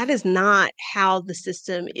 That is not how the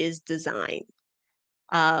system is designed.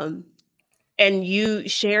 Um, and you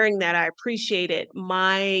sharing that, I appreciate it.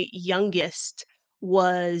 My youngest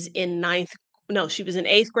was in ninth no, she was in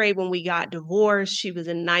 8th grade when we got divorced. She was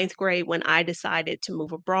in ninth grade when I decided to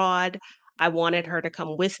move abroad. I wanted her to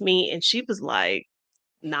come with me, and she was like,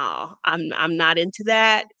 "Nah, I'm not into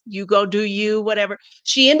that. You go do you, whatever."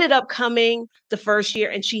 She ended up coming the first year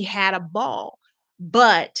and she had a ball.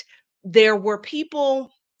 But there were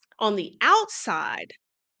people on the outside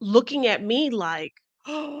looking at me like,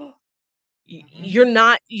 "Oh, you're Mhm,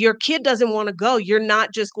 not your kid doesn't want to go. You're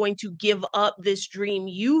not just going to give up this dream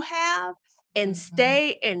you have and mhm.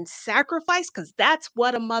 stay and sacrifice because that's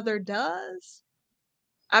what a mother does."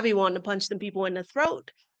 I be wanting to punch them people in the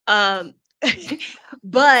throat. Um,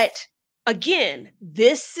 but again,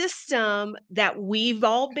 this system that we've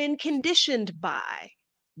all been conditioned by,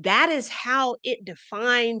 that is how it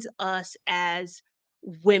defines us as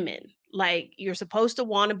women. Like, you're supposed to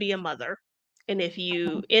want to be a mother. And if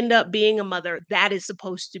you end up being a mother, that is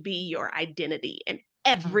supposed to be your identity and Mhm.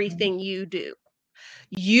 everything you do.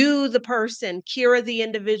 You, the person, Kira, the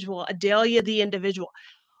individual, Adelia, the individual,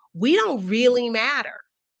 we don't really matter.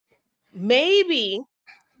 Maybe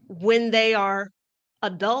when they are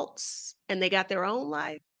adults and they got their own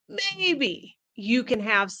life, maybe you can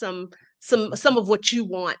have some of what you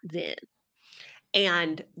want then.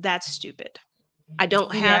 And that's stupid. I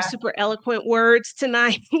don't have Yeah, super eloquent words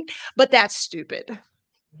tonight, but that's stupid.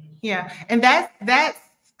 yeah, and that's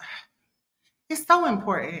it's so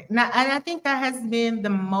important. And I think that has been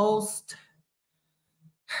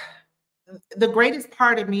the greatest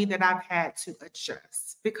part of me that I've had to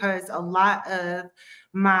adjust because a lot of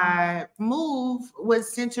my move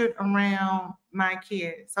was centered around my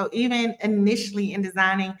kids. So even initially in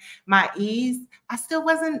designing my ease, I still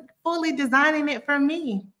wasn't fully designing it for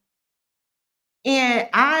me. And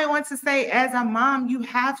I want to say, as a mom, you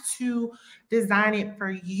have to design it for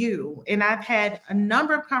you. And I've had a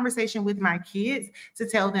number of conversations with my kids to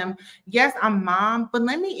tell them, yes, I'm mom, but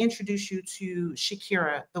let me introduce you to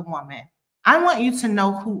Shakira, the woman. I want you to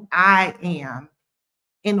know who I am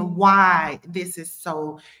and why this is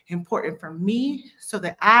so important for me so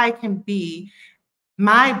that I can be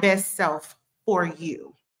my best self for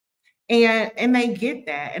you. And they get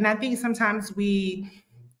that. And I think sometimes we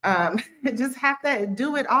just have to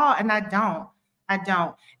do it all, and I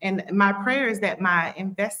don't. And my prayer is that my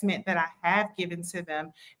investment that I have given to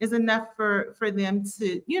them is enough for them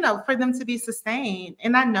to, for them to be sustained.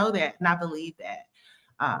 And I know that, and I believe that.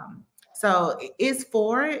 So it's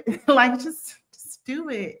for it. Like, just do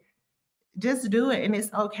it. Just do it, and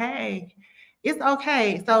it's okay. It's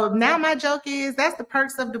okay. So now my joke is that's the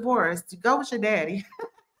perks of divorce. To go with your daddy.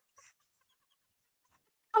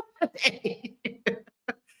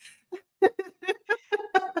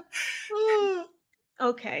 Mm,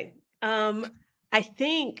 okay. I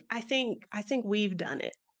think we've done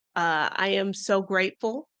it. I am so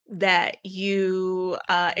grateful that you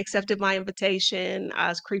accepted my invitation. I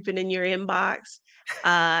was creeping in your inbox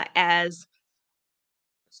as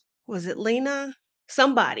was it Lena?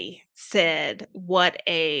 Somebody said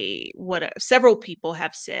several people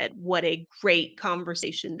have said what a great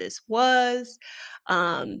conversation this was.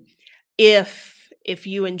 Um, if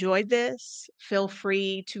you enjoyed this, feel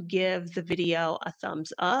free to give the video a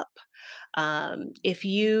thumbs up. If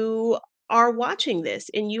you are watching this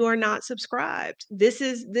and you are not subscribed, these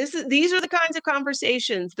are the kinds of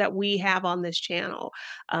conversations that we have on this channel.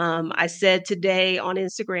 I said today on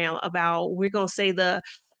Instagram about we're gonna say the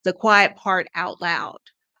quiet part out loud.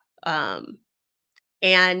 Um,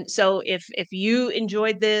 and so if you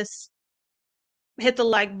enjoyed this, hit the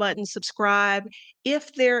like button, subscribe.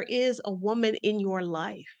 If there is a woman in your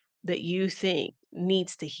life that you think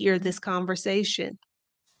needs to hear this conversation,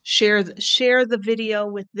 share the video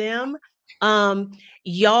with them. Um,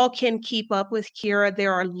 y'all can keep up with Kira.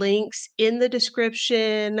 There are links in the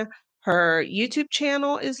description. Her YouTube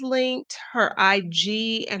channel is linked. Her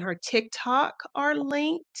IG and her TikTok are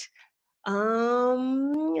linked.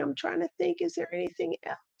 I'm trying to think, is there anything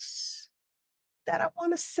else that I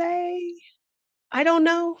want to say? I don't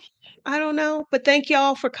know. I don't know. But thank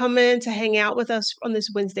y'all for coming to hang out with us on this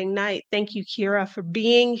Wednesday night. Thank you, Kira, for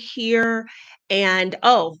being here. And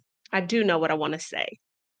oh, I do know what I want to say.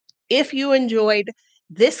 If you enjoyed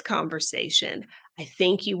this conversation, I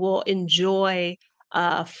think you will enjoy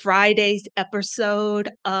Friday's episode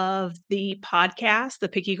of the podcast, the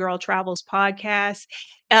Picky Girl Travels podcast.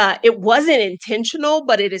 It wasn't intentional,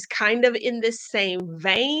 but it is kind of in this same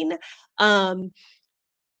vein. Um,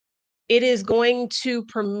 it is going to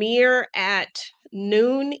premiere at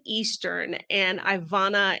noon Eastern, and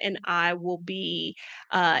Ivana and I will be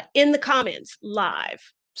in the comments live.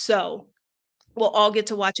 So we'll all get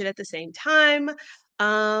to watch it at the same time.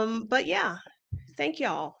 But yeah, thank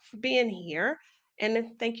y'all for being here.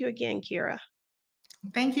 And thank you again, Kira.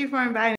 Thank you for inviting